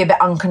and maybe a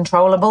bit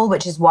uncontrollable,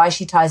 which is why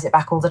she ties it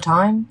back all the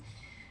time.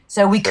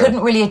 So we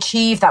couldn't really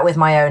achieve that with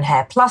my own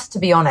hair. Plus, to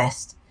be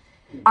honest,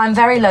 I'm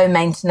very low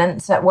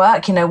maintenance at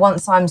work. You know,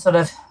 once I'm sort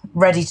of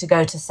ready to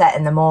go to set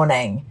in the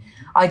morning,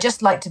 I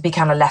just like to be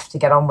kind of left to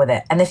get on with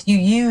it. And if you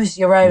use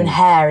your own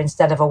hair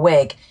instead of a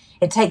wig,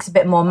 it takes a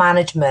bit more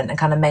management and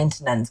kind of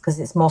maintenance because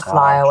it's more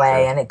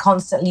flyaway and you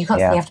constantly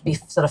have to be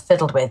sort of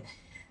fiddled with.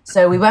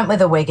 So we went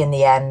with a wig in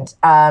the end.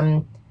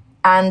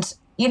 And,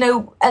 you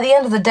know, at the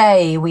end of the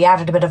day, we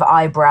added a bit of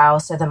eyebrow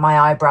so that my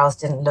eyebrows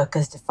didn't look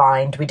as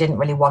defined. We didn't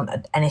really want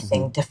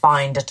anything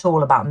defined at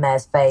all about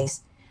Mare's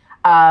face.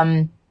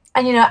 And,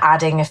 you know,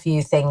 adding a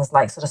few things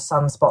like sort of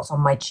sunspots on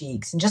my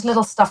cheeks and just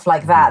little stuff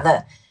like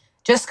that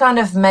just kind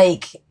of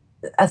make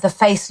the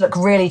face look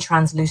really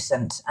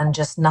translucent and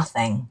just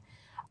nothing.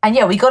 And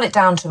yeah, we got it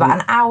down to about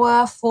an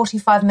hour,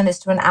 45 minutes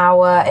to an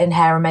hour in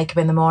hair and makeup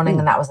in the morning,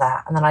 and that was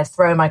that. And then I'd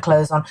throw my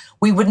clothes on.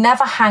 We would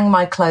never hang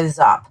my clothes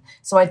up.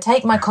 So I'd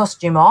take my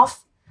costume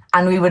off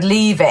and we would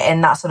leave it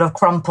in that sort of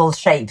crumpled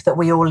shape that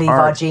we all leave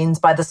our jeans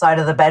by the side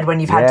of the bed when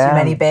you've had too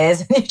many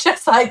beers. And you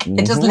just like,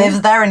 it just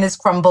lives there in this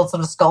crumpled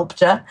sort of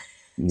sculpture.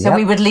 So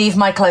we would leave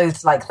my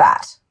clothes like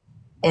that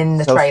in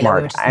the trailer. Smart.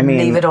 We would just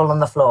leave it all on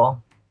the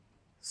floor.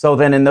 So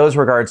then in those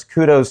regards,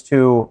 kudos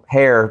to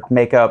hair,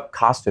 makeup,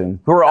 costume,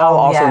 who are all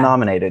also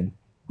nominated.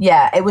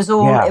 Yeah, it was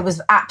it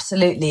was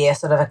absolutely a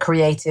sort of a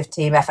creative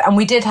team effort. And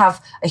we did have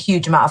a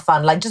huge amount of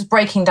fun, like just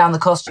breaking down the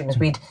costumes.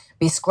 We'd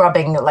be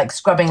scrubbing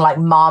like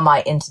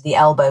Marmite into the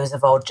elbows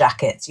of old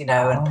jackets, you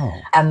know,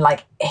 and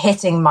like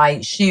hitting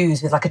my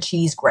shoes with like a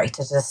cheese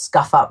grater to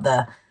scuff up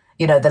the,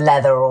 you know, the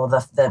leather or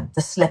the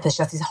slippers,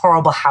 just these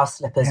horrible house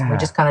slippers. And we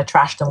just kind of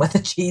trashed them with a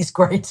cheese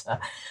grater.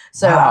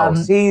 So,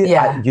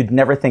 you'd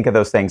never think of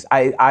those things.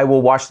 I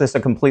will watch this a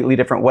completely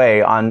different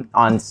way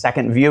on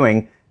second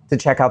viewing to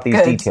check out these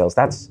details.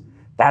 That's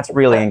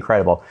really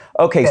incredible.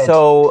 Okay,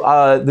 so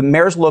the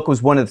mayor's look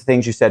was one of the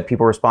things you said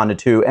people responded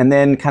to, and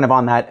then kind of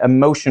on that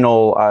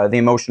emotional, the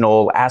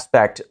emotional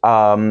aspect,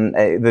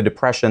 the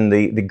depression,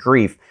 the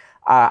grief.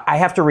 I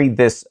have to read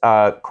this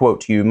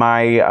quote to you.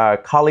 My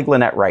colleague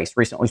Lynette Rice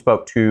recently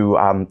spoke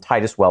to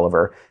Titus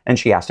Welliver, and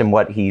she asked him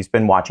what he's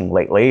been watching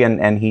lately,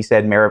 and he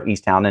said Mare of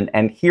Easttown,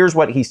 and here's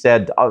what he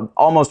said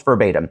almost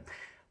verbatim.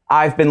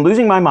 I've been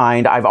losing my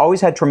mind. I've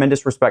always had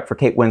tremendous respect for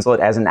Kate Winslet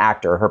as an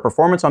actor. Her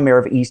performance on Mare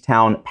of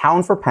Easttown,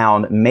 pound for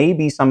pound, may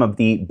be some of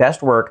the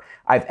best work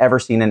I've ever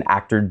seen an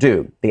actor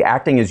do. The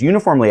acting is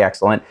uniformly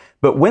excellent,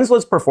 but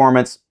Winslet's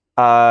performance,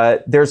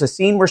 there's a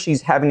scene where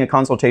she's having a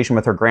consultation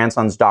with her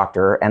grandson's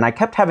doctor, and I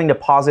kept having to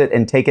pause it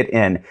and take it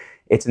in.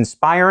 It's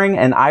inspiring,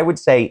 and I would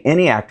say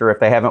any actor, if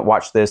they haven't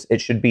watched this, it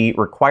should be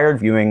required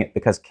viewing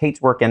because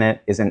Kate's work in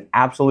it is an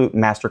absolute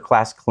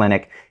masterclass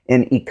clinic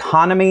in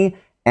economy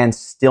and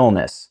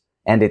stillness.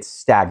 And it's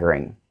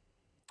staggering.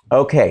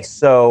 Okay,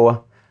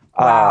 so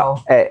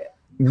wow.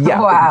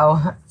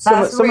 Wow.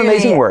 Some really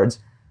amazing words.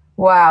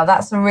 Wow,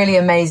 that's a really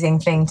amazing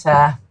thing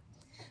to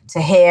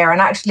hear. And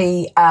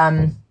actually,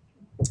 to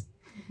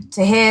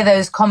hear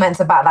those comments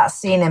about that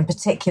scene in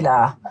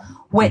particular,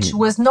 which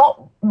was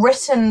not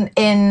written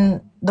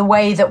in the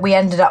way that we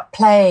ended up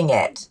playing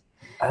it.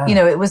 You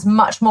know, it was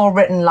much more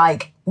written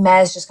like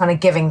Mare's just kind of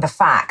giving the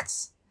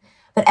facts.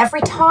 But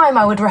every time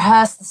I would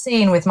rehearse the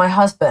scene with my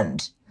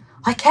husband,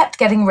 I kept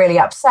getting really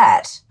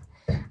upset.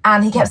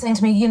 And he kept saying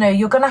to me, you know,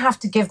 you're going to have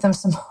to give them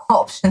some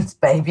options,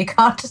 babe. You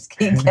can't just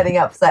keep getting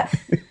upset.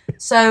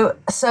 So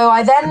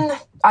I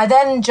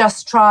then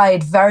just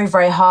tried very,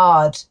 very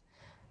hard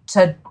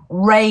to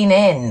rein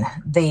in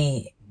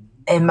the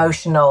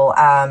emotional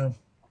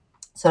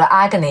sort of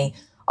agony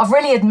of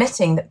really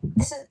admitting that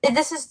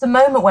this is the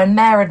moment when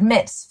Mare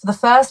admits for the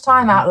first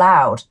time out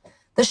loud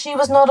that she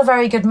was not a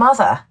very good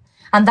mother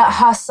and that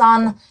her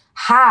son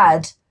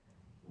had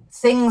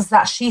things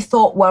that she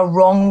thought were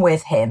wrong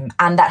with him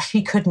and that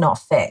she could not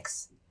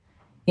fix.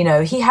 You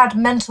know, he had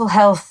mental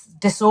health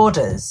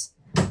disorders,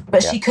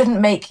 but she couldn't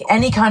make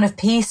any kind of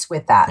peace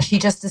with that. She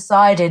just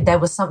decided there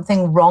was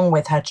something wrong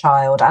with her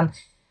child.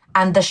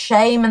 And the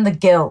shame and the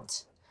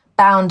guilt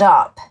bound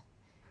up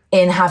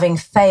in having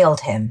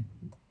failed him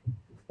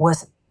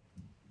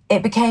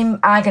it became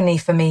agony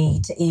for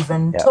me to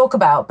even talk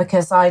about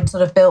because I'd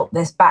sort of built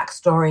this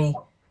backstory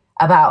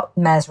about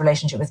Mare's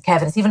relationship with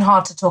Kevin. It's even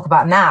hard to talk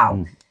about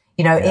now.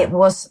 You know, it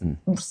was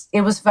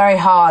very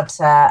hard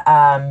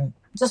to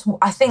just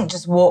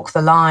walk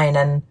the line,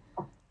 and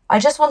I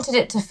just wanted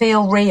it to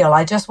feel real.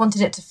 I just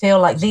wanted it to feel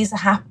like these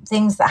are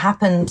things that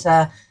happen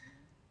to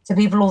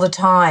people all the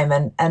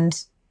time.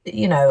 And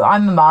you know,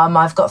 I'm a mum.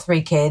 I've got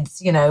 3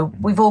 kids. You know,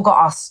 we've all got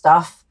our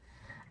stuff,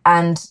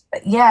 and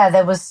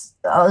there was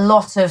a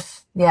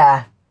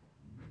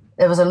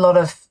lot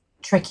of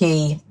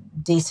tricky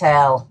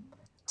detail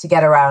to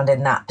get around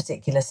in that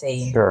particular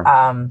scene.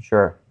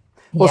 Sure.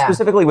 Well,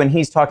 specifically when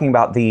he's talking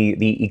about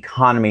the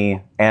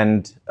economy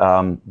and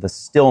the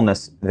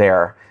stillness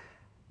there,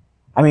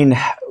 I mean,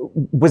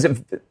 was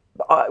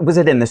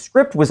it in the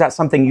script? Was that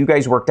something you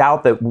guys worked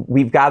out that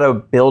we've got to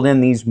build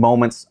in these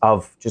moments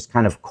of just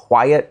kind of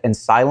quiet and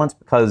silence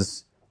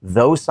because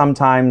those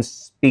sometimes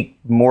speak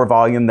more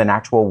volume than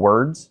actual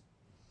words?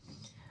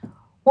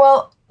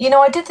 Well, you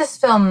know, I did this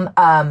film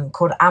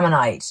called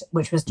Ammonite,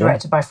 which was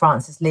directed by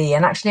Francis Lee.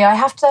 And actually, I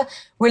have to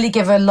really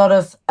give a lot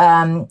of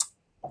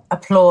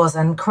applause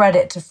and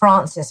credit to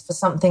Francis for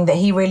something that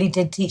he really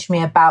did teach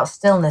me about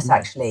stillness,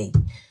 actually,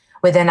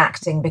 within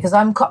acting, because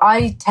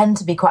I tend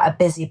to be quite a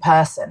busy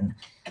person.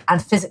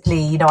 And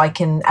physically, you know,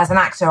 as an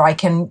actor, I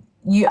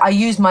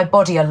use my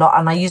body a lot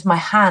and I use my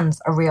hands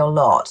a real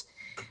lot.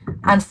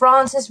 And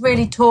Francis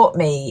really taught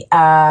me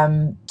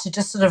to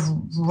just sort of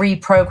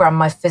reprogram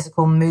my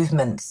physical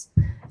movements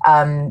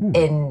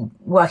in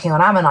working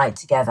on Ammonite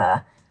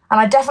together. And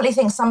I definitely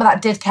think some of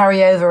that did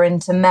carry over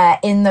into Mare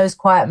in those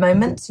quiet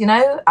moments, you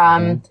know.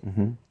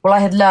 Well, I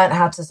had learned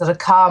how to sort of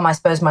calm, I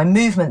suppose, my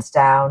movements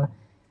down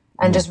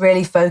and just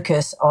really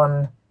focus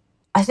on,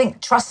 I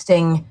think,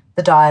 trusting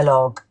the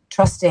dialogue,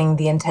 trusting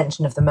the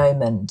intention of the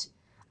moment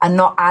and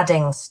not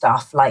adding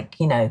stuff like,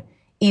 you know,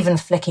 even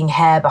flicking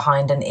hair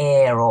behind an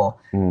ear or,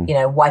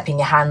 wiping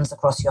your hands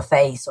across your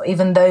face, or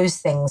even those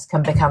things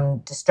can become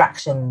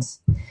distractions.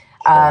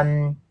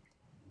 Sure.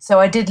 So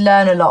I did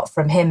learn a lot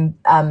from him.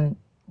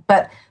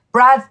 But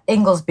Brad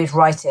Inglesby's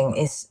writing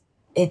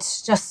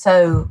it's just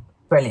so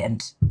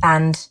brilliant.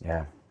 And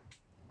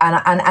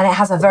it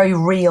has a very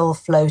real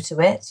flow to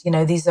it.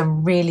 These are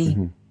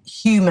really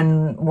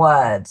human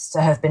words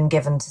to have been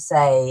given to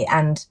say.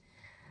 And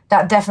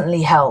that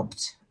definitely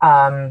helped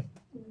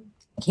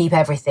keep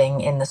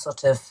everything in the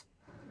sort of,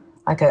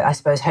 I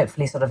suppose,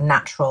 hopefully sort of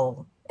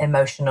natural,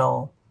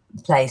 emotional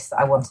place that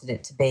I wanted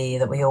it to be,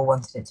 that we all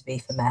wanted it to be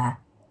for Mare.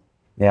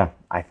 Yeah,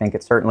 I think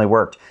it certainly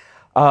worked.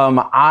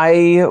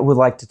 I would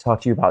like to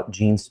talk to you about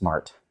Jean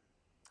Smart,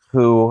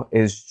 who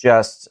is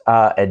just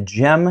a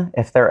gem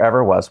if there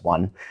ever was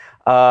one.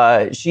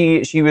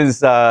 She was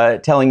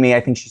telling me, I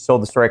think she's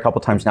told the story a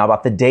couple times now,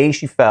 about the day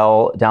she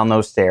fell down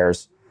those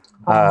stairs.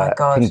 Oh my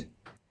God.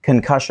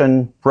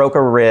 Concussion, broke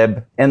a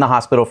rib, in the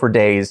hospital for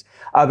days.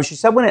 But she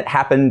said when it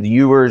happened,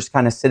 you were just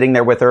kind of sitting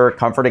there with her,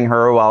 comforting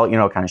her while,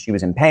 kind of she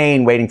was in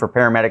pain, waiting for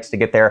paramedics to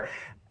get there.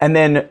 And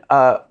then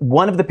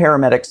one of the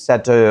paramedics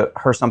said to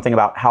her something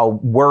about how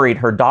worried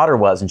her daughter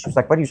was. And she was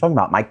like, what are you talking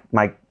about?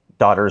 My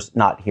daughter's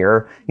not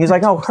here. And he's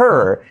like, oh,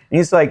 her. And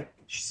he's like,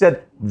 she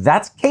said,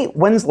 that's Kate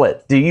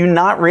Winslet. Do you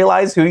not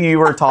realize who you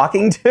were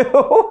talking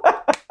to?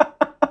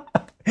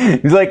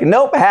 He's like,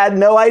 nope, had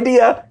no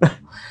idea.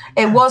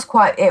 It was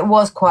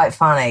quite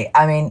funny.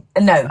 I mean,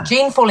 no,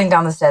 Jean falling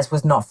down the stairs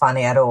was not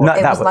funny at all.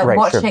 It was like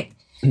watching.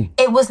 Sure.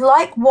 It was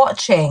like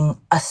watching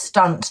a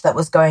stunt that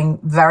was going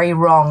very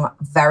wrong,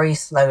 very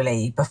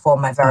slowly before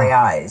my very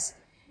eyes.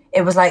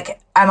 It was like,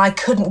 and I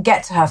couldn't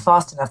get to her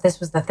fast enough. This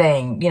was the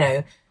thing,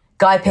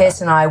 Guy Pearce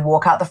and I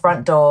walk out the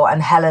front door,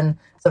 and Helen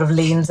sort of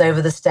leans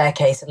over the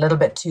staircase a little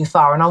bit too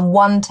far, and on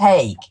one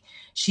take,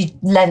 she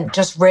leant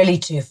just really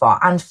too far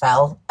and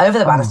fell over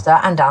the banister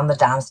and down the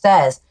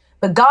downstairs.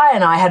 But Guy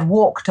and I had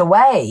walked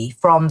away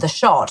from the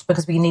shot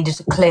because we needed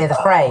to clear the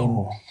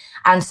frame.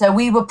 And so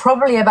we were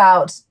probably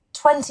about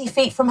 20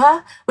 feet from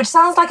her, which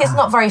sounds like it's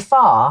not very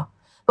far.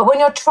 But when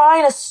you're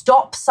trying to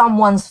stop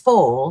someone's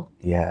fall,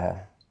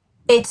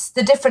 it's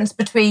the difference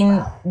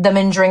between them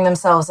injuring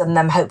themselves and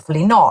them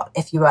hopefully not,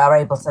 if you are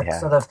able to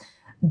sort of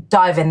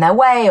dive in their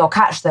way or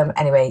catch them.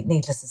 Anyway,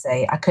 needless to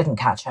say, I couldn't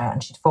catch her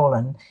and she'd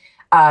fallen.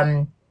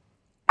 And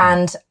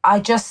I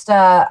just...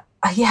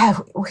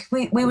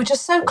 we were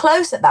just so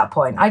close at that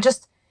point.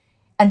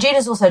 And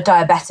Gina's also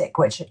diabetic,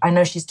 which I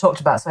know she's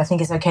talked about, so I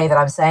think it's okay that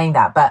I'm saying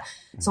that. But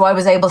so I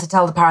was able to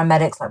tell the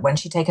paramedics, like, when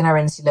she'd taken her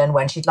insulin,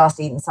 when she'd last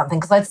eaten something,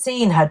 because I'd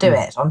seen her do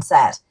it on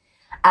set.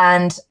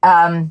 And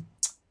and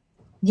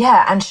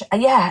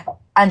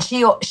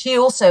she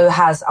also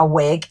has a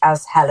wig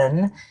as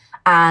Helen,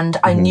 and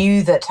I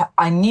knew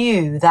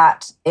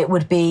that it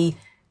would be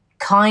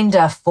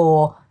kinder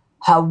for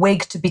her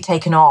wig to be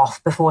taken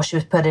off before she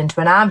was put into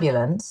an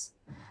ambulance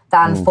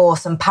than for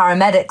some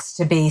paramedics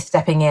to be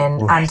stepping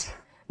in and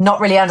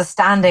not really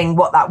understanding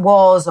what that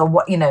was or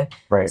what,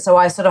 Right. So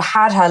I sort of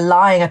had her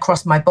lying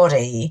across my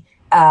body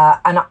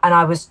and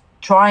I was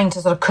trying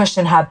to sort of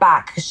cushion her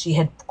back because she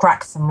had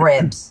cracked some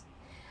ribs.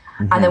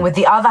 And then with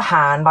the other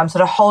hand, I'm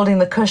sort of holding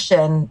the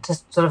cushion to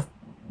sort of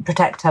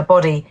protect her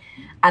body.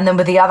 And then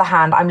with the other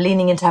hand, I'm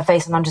leaning into her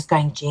face and I'm just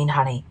going, Jean,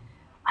 honey,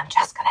 I'm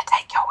just going to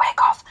take your wig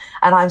off.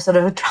 And I'm sort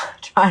of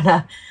trying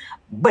to,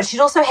 but she'd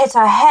also hit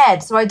her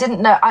head. So I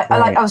didn't know,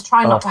 I was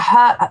trying not to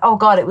hurt her. Oh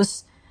God, it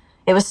was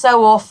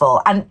so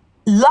awful. And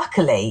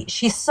luckily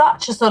she's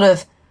such a sort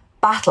of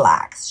battle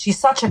axe. She's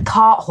such a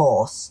cart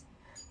horse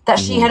that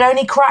she had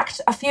only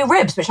cracked a few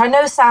ribs, which I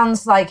know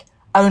sounds like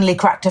only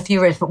cracked a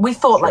few ribs, but we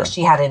thought like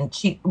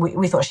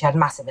we thought she had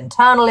massive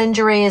internal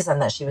injuries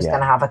and that she was going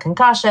to have a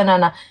concussion.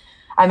 And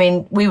I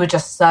mean, we were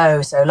just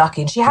so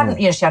lucky. And she hadn't,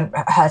 she hadn't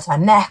hurt her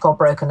neck or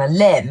broken a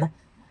limb.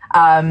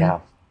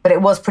 But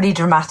it was pretty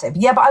dramatic.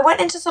 Yeah, but I went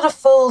into sort of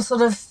full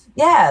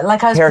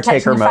like I was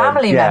protecting a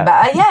family member.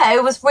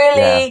 It was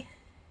really,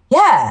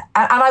 And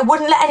I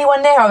wouldn't let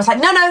anyone near her. I was like,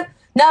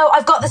 no,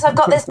 I've got this.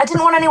 I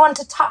didn't want anyone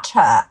to touch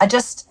her. It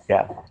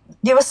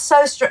was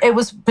it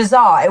was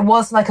bizarre. It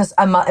was like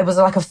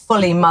a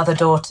fully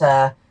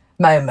mother-daughter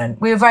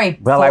moment. We were very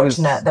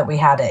fortunate that we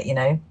had it,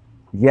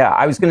 Yeah,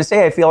 I was going to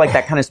say, I feel like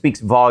that kind of speaks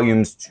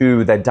volumes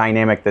to the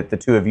dynamic that the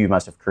two of you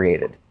must have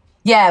created.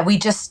 Yeah, we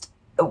just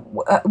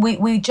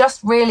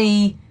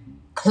really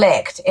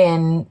clicked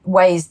in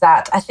ways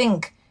that I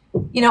think,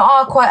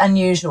 are quite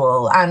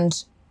unusual.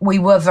 And we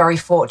were very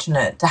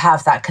fortunate to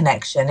have that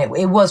connection.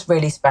 It was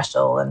really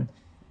special. And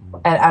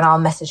I'll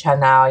message her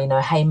now,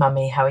 hey,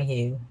 mummy, how are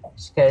you?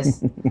 She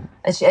goes,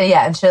 and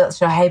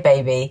she'll, hey,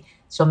 baby.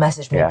 She'll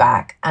message me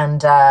back.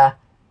 And I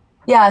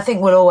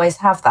think we'll always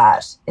have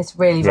that. It's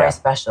really very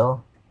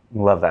special.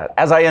 Love that.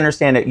 As I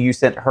understand it, you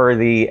sent her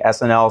the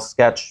SNL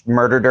sketch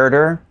Murdur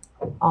Durdur.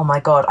 Oh my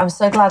God. I'm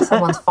so glad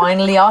someone's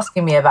finally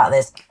asking me about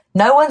this.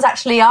 No one's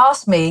actually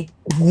asked me.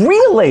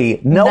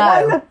 Really? No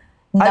one?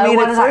 I mean,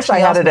 at first I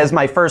had it as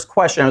my first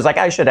question. I was like,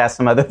 I should ask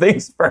some other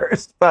things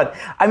first. But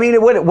I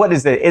mean, what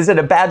is it? Is it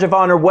a badge of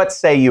honor? What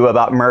say you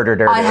about Murdur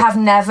Durdur? I have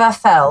never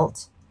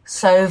felt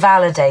so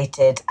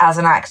validated as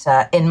an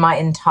actor in my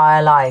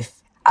entire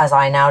life as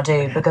I now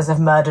do because of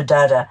Murdur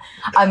Durdur.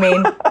 I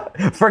mean...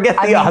 Forget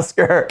the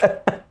Oscar.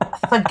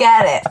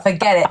 Forget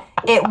it.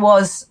 It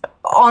was...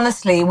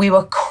 Honestly, we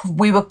were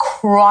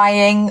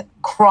crying.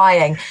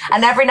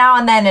 And every now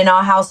and then in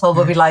our household,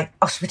 we'll be like,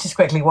 oh, should we just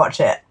quickly watch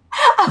it?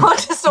 And we'll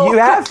just all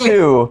have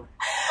to.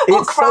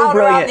 We'll crowd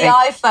around the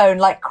iPhone,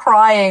 like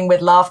crying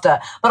with laughter.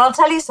 But I'll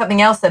tell you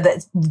something else though,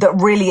 that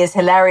really is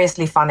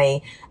hilariously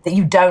funny that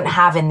you don't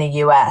have in the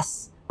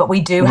US, but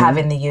we do have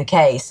in the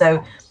UK.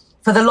 So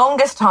for the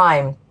longest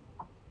time,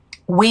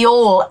 we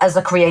all, as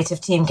a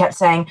creative team, kept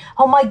saying,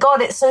 oh my God,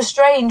 it's so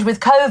strange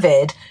with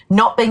COVID,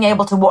 not being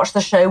able to watch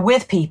the show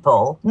with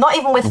people, not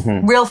even with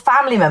real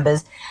family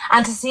members,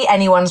 and to see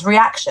anyone's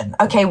reaction.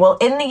 Okay, well,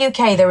 in the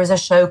UK, there is a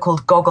show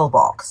called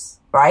Gogglebox,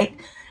 right?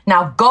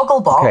 Now,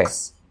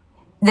 Gogglebox,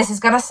 this is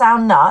going to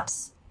sound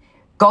nuts.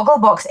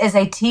 Gogglebox is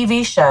a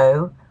TV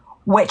show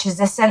which is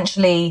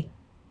essentially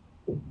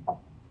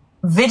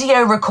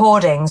video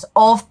recordings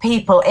of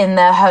people in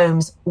their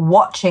homes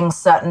watching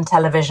certain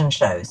television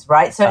shows,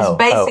 right? So it's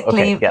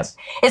basically,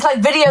 it's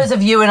like videos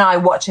of you and I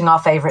watching our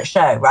favorite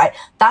show, right?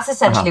 That's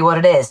essentially what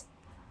it is.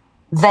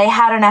 They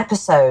had an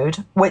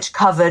episode which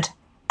covered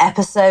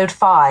episode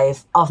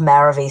 5 of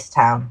Mare of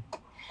Easttown.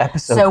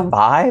 Episode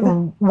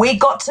 5? We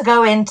got to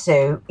go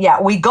into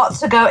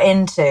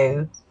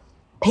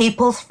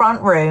people's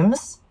front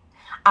rooms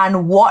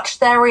and watch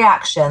their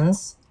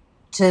reactions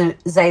to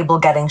Zabel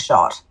getting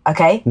shot,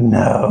 okay?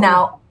 No.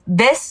 Now,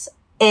 this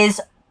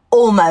is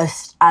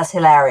almost as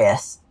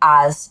hilarious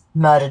as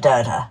Murdur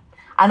Durdur.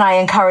 And I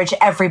encourage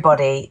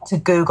everybody to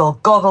Google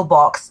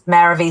Gogglebox,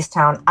 Mare of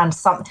Easttown, and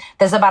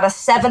there's about a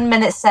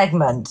 7-minute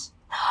segment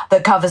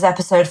that covers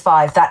episode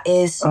 5 that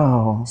is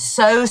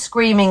so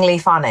screamingly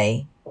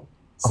funny.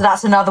 So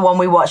that's another one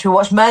we watched. We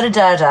watched Murdur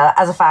Durdur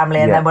as a family,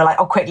 and then we're like,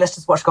 oh, quick, let's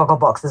just watch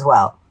Gogglebox as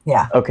well.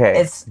 Yeah. Okay.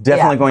 It's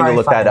definitely going to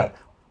look that up.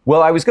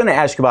 Well, I was going to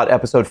ask you about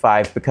episode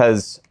 5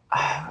 because,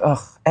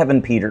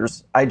 Evan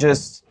Peters, I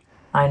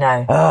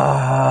know.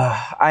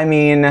 I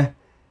mean,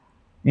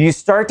 you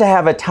start to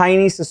have a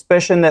tiny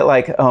suspicion that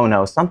like, oh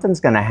no, something's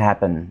going to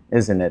happen,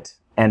 isn't it?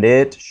 And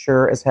it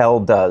sure as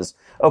hell does.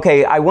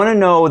 Okay, I want to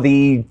know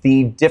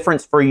the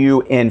difference for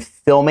you in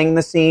filming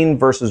the scene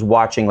versus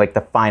watching like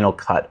the final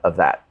cut of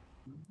that.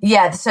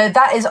 Yeah, so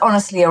that is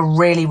honestly a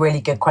really,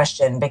 really good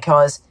question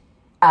because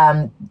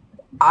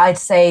I'd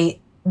say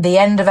the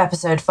end of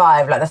episode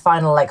 5, like the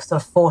final like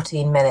sort of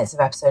 14 minutes of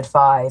episode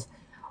 5,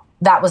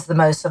 that was the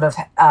most sort of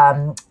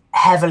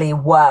heavily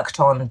worked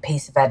on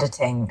piece of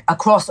editing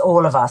across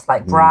all of us,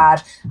 like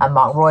Brad and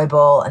Mark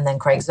Roybal and then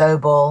Craig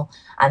Zobel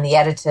and the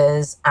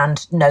editors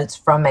and notes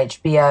from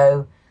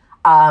HBO.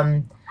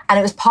 And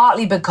it was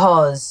partly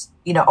because,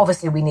 you know,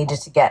 obviously we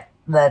needed to get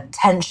the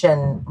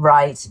tension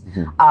right.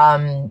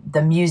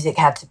 The music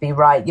had to be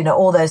right, you know,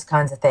 all those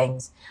kinds of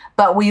things.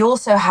 But we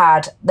also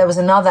there was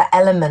another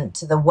element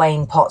to the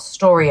Wayne Potts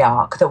story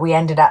arc that we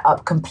ended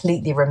up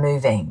completely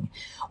removing,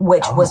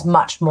 which was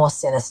much more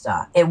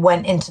sinister. It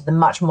went into the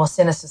much more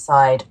sinister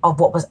side of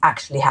what was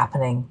actually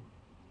happening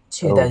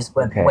to those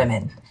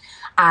women.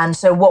 And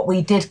so what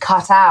we did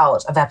cut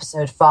out of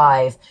episode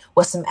 5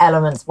 was some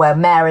elements where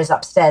Mare is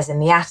upstairs in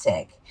the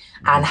attic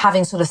and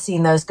having sort of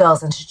seen those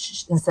girls and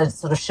said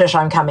sort of, shush,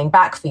 I'm coming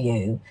back for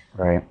you.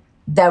 Right.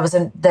 There's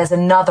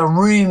another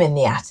room in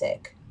the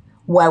attic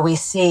where we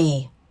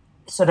see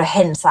sort of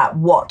hints at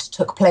what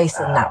took place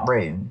in that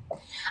room.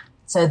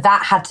 So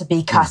that had to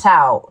be cut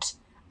out.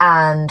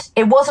 And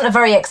it wasn't a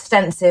very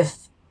extensive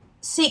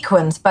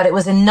sequence, but it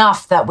was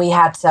enough that we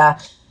had to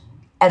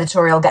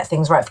editorial get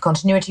things right for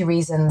continuity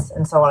reasons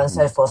and so on and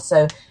so forth.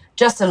 So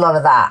just a lot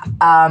of that.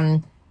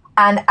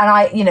 And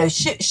I, you know,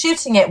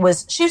 shooting it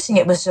was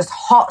just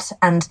hot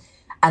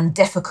and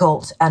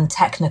difficult and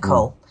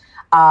technical.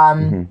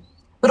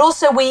 But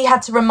also we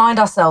had to remind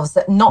ourselves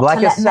that not like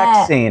to let a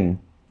sex scene.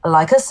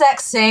 Like a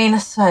sex scene,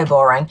 so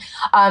boring.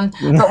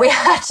 But we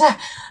had to.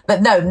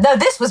 But no,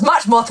 this was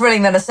much more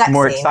thrilling than a sex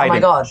more scene. Exciting. Oh my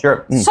God,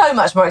 sure, so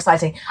much more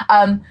exciting.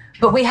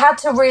 But we had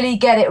to really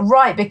get it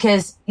right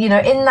because, you know,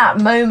 in that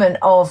moment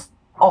of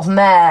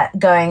Mare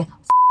going,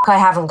 I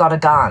haven't got a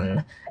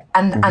gun,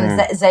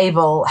 and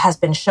Zabel has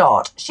been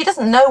shot. She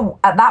doesn't know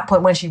at that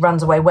point when she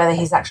runs away whether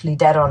he's actually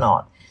dead or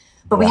not.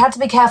 But we had to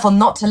be careful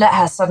not to let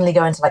her suddenly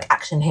go into like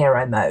action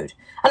hero mode.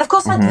 And of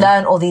course, I'd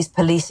learned all these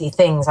policey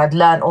things. I'd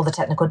learned all the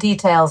technical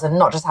details and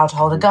not just how to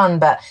hold a gun,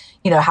 but,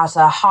 you know, how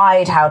to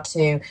hide, how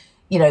to,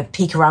 you know,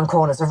 peek around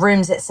corners of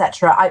rooms,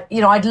 etc.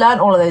 I'd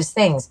learned all of those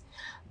things.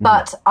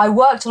 But I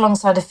worked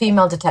alongside a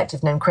female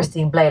detective named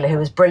Christine Blayler, who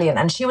was brilliant.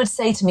 And she would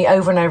say to me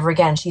over and over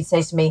again, she'd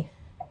say to me,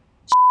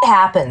 shit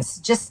happens,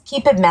 just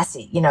keep it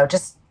messy. You know,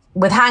 just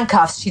with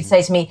handcuffs, she'd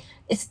say to me,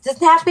 it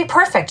doesn't have to be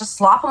perfect. Just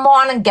slap them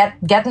on and get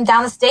them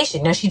down the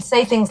station. You know, she'd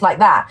say things like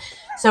that.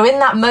 So in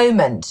that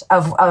moment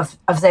of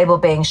Zabel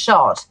being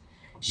shot,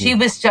 She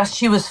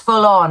was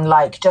full on,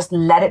 like, just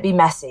let it be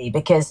messy,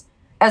 because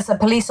as a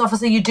police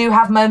officer, you do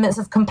have moments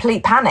of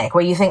complete panic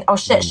where you think, oh,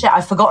 shit,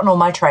 I've forgotten all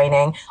my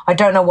training. I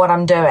don't know what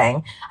I'm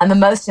doing. And the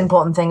most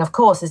important thing, of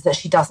course, is that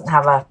she doesn't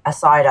have a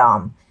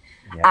sidearm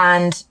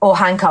or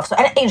handcuffs.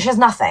 And she has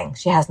nothing.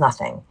 She has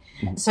nothing.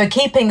 Mm-hmm. So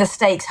keeping the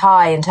stakes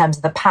high in terms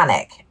of the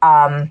panic,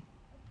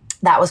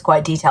 that was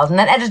quite detailed. And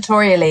then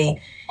editorially,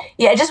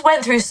 it just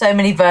went through so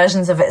many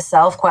versions of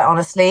itself, quite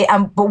honestly.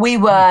 But we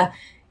were...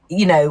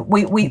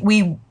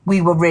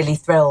 we were really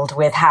thrilled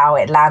with how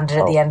it landed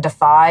at the end of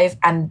 5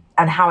 and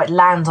how it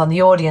lands on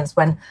the audience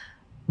when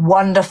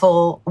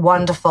wonderful,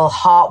 wonderful,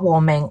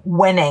 heartwarming,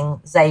 winning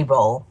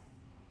Zabel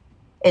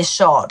is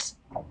shot.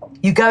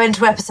 You go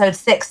into episode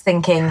 6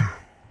 thinking,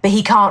 but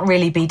he can't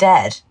really be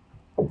dead.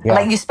 Yeah.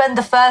 Like, you spend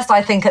the first,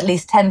 I think, at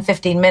least 10,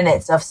 15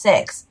 minutes of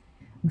 6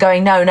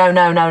 going, no,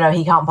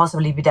 he can't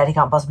possibly be dead. He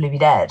can't possibly be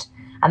dead.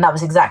 And that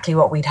was exactly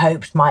what we'd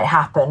hoped might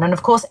happen. And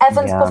of course,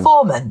 Evan's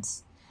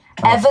performance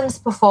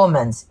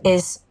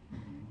is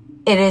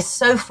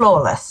so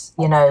flawless.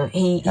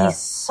 He's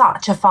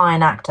such a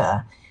fine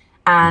actor.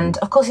 And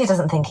of course he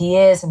doesn't think he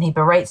is, and he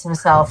berates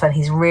himself, and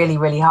he's really,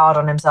 really hard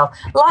on himself,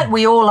 like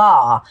we all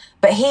are,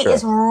 but he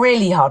is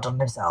really hard on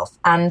himself.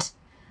 And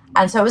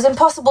so it was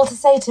impossible to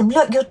say to him,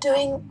 look, you're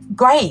doing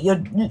great.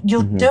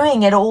 You're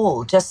doing it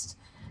all. Just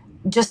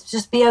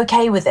be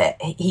okay with it.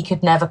 He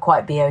could never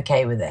quite be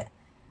okay with it.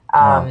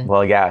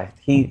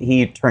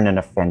 He turned in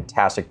a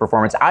fantastic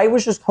performance. I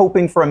was just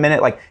hoping for a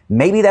minute, like,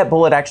 maybe that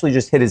bullet actually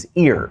just hit his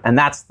ear, and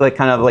that's the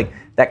kind of, like,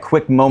 that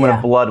quick moment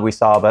of blood we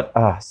saw, but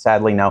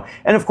sadly, no.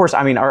 And of course,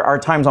 I mean, our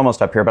time's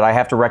almost up here, but I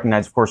have to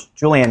recognize, of course,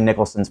 Julianne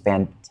Nicholson's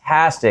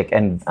fantastic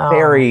and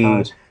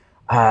very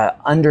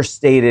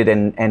understated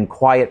and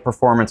quiet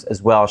performance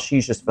as well.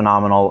 She's just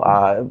phenomenal.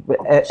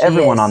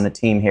 Everyone on the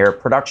team here,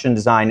 production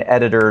design,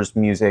 editors,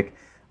 music,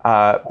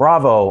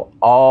 bravo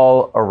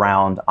all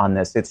around on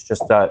this. It's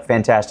just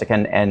fantastic.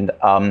 And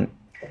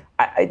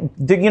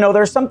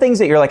there's some things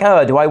that you're like,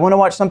 oh, do I want to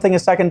watch something a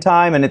second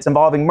time? And it's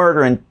involving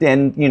murder and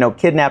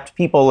kidnapped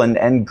people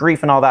and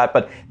grief and all that.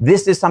 But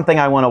this is something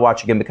I want to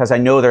watch again because I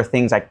know there are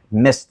things I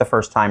missed the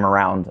first time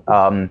around.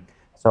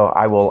 So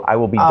I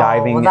will be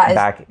diving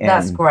back in.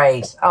 That's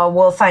great. Oh,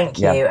 well, thank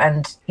you.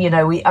 And,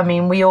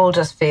 we all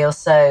just feel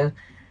so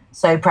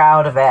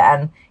proud of it.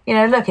 And,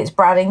 look, it's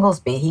Brad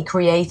Inglesby. He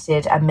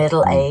created a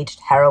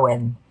middle-aged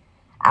heroine,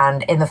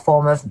 and in the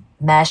form of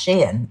Mare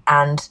Sheehan.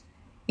 And,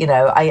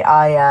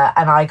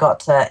 I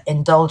got to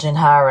indulge in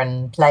her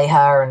and play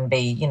her and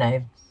be,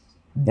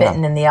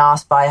 bitten in the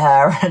arse by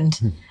her.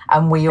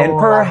 And we all... And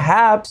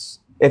perhaps,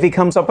 if he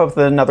comes up with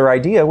another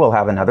idea, we'll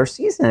have another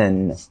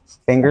season.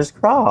 Fingers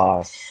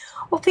crossed.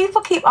 Well,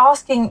 people keep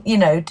asking,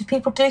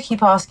 people do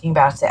keep asking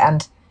about it.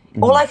 And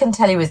all I can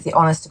tell you is the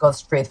honest to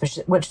God's truth, which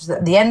was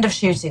at the end of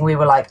shooting, we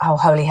were like, oh,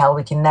 holy hell,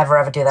 we can never,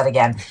 ever do that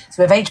again.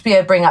 So if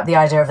HBO bring up the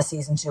idea of a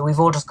season 2, we've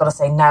all just got to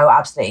say, no,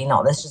 absolutely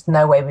not. There's just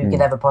no way we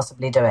could ever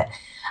possibly do it.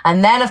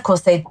 And then, of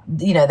course, there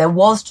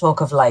was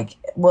talk of like,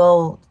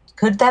 well,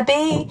 could there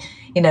be?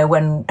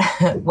 When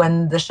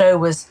the show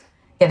was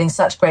getting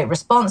such great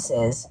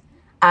responses.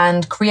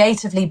 And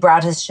creatively,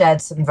 Brad has shared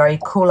some very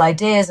cool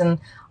ideas. And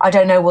I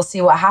don't know, we'll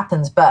see what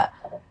happens. But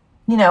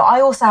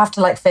I also have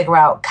to figure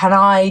out, can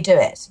I do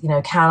it?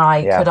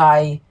 Could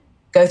I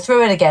go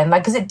through it again?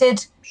 Because it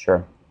did,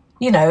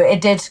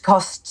 it did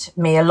cost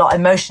me a lot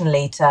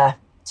emotionally to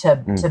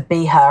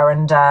be her.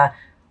 And I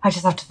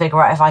just have to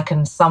figure out if I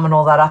can summon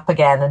all that up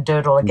again and do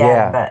it all again.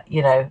 Yeah. But,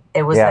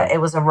 it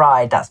was a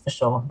ride, that's for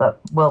sure.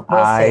 But we'll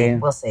see.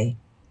 We'll see.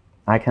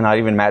 I cannot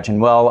even imagine.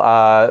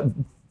 Well,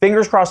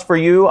 fingers crossed for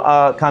you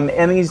come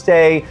Emmys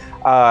Day.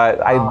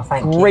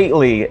 I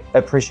greatly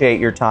appreciate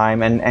your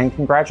time and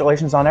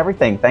congratulations on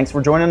everything. Thanks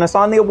for joining us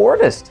on The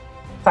Awardist.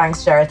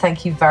 Thanks, Jared.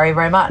 Thank you very,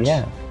 very much.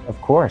 Yeah, of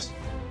course.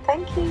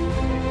 Thank you.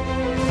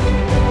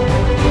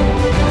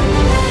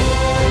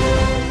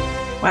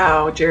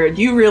 Wow, Jared,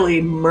 you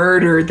really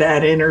murdered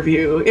that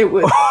interview. It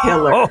was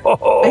killer. I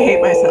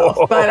hate myself,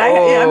 but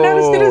I'm not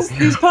as good as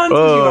these puns as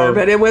you are,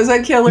 but it was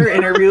a killer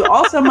interview.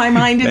 Also, my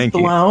mind is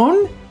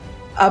blown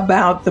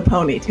about the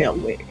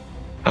ponytail wig.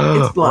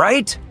 It's blown.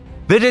 Right?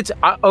 That it's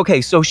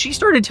okay. So she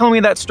started telling me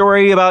that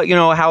story about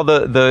how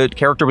the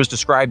character was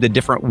described a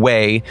different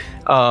way,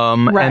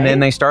 and then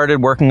they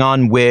started working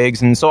on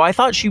wigs, and so I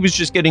thought she was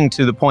just getting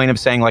to the point of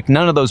saying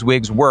none of those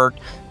wigs worked,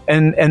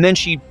 and then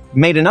she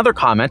made another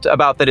comment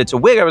about that it's a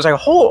wig. I was like,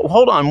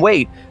 hold on,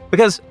 wait,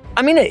 because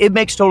it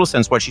makes total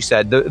sense what she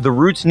said. The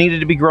roots needed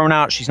to be grown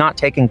out. She's not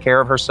taking care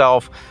of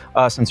herself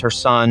since her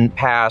son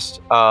passed.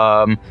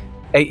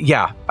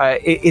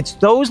 It's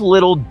those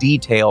little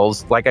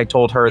details, like I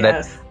told her,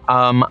 that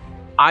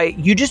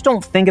you just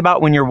don't think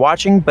about when you're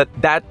watching, but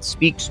that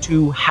speaks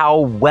to how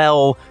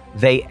well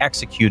they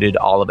executed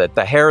all of it.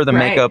 The hair, the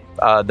makeup,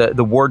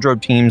 the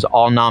wardrobe teams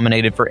all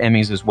nominated for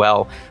Emmys as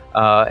well,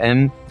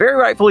 and very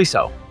rightfully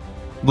so.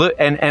 Look,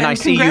 and I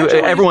see you.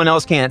 Everyone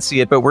else can't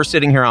see it, but we're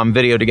sitting here on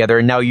video together,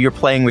 and now you're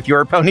playing with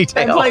your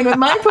ponytail. I'm playing with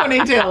my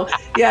ponytail.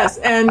 Yes,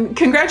 and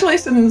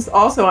congratulations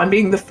also on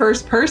being the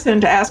first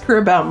person to ask her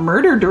about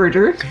Murdur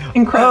Durdur.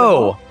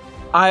 Incredible.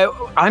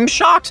 Oh, I'm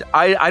shocked.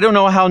 I don't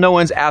know how no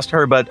one's asked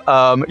her, but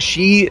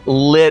she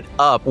lit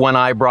up when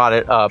I brought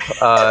it up.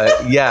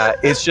 Yeah,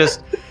 it's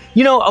just.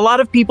 You know, a lot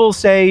of people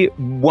say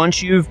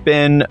once you've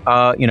been,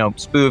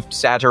 spoofed,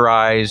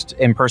 satirized,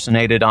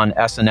 impersonated on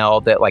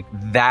SNL, that like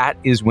that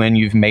is when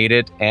you've made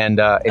it,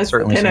 and it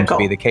certainly seems to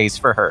be the case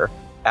for her.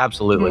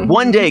 Absolutely. Mm-hmm.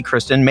 One day,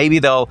 Kristen, maybe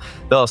they'll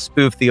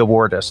spoof the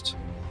awardist.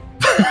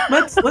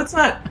 Let's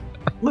not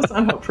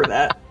hope for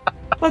that.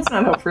 Let's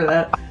not hope for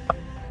that.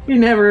 You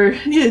never,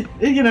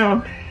 you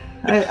know.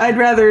 I'd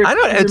rather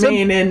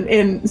remain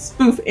in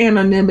spoof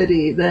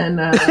anonymity than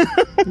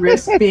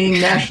risk being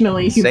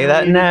nationally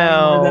humiliated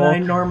more than I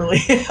normally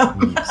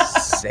am.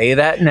 Say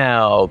that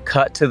now.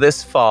 Cut to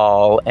this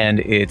fall, and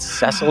it's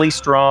Cecily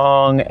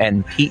Strong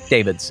and Pete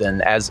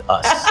Davidson as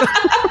us.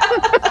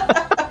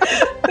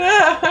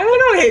 I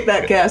don't hate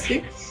that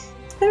casting.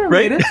 I don't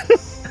hate it.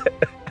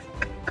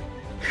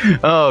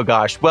 Oh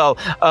gosh. Well,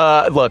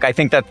 look, I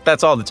think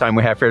that's all the time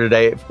we have for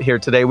here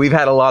today. We've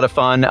had a lot of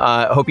fun.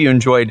 Hope you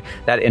enjoyed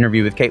that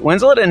interview with Kate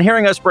Winslet and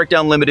hearing us break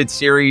down the limited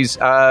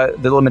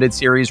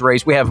series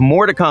race. We have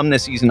more to come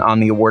this season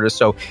on the Awardist.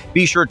 So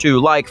be sure to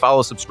like,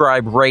 follow,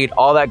 subscribe, rate,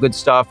 all that good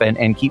stuff,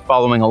 and keep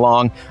following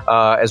along,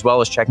 as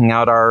well as checking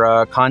out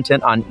our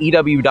content on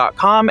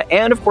EW.com.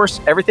 And of course,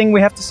 everything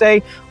we have to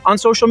say on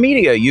social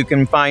media. You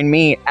can find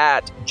me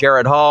at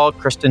Jared Hall.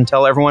 Kristen,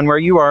 tell everyone where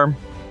you are.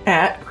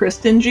 At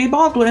Kristen G.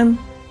 Baldwin.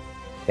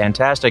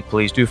 Fantastic.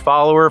 Please do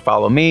follow her,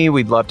 follow me.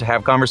 We'd love to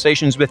have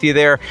conversations with you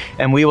there.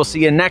 And we will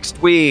see you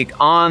next week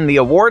on The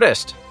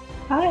Awardist.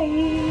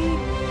 Bye.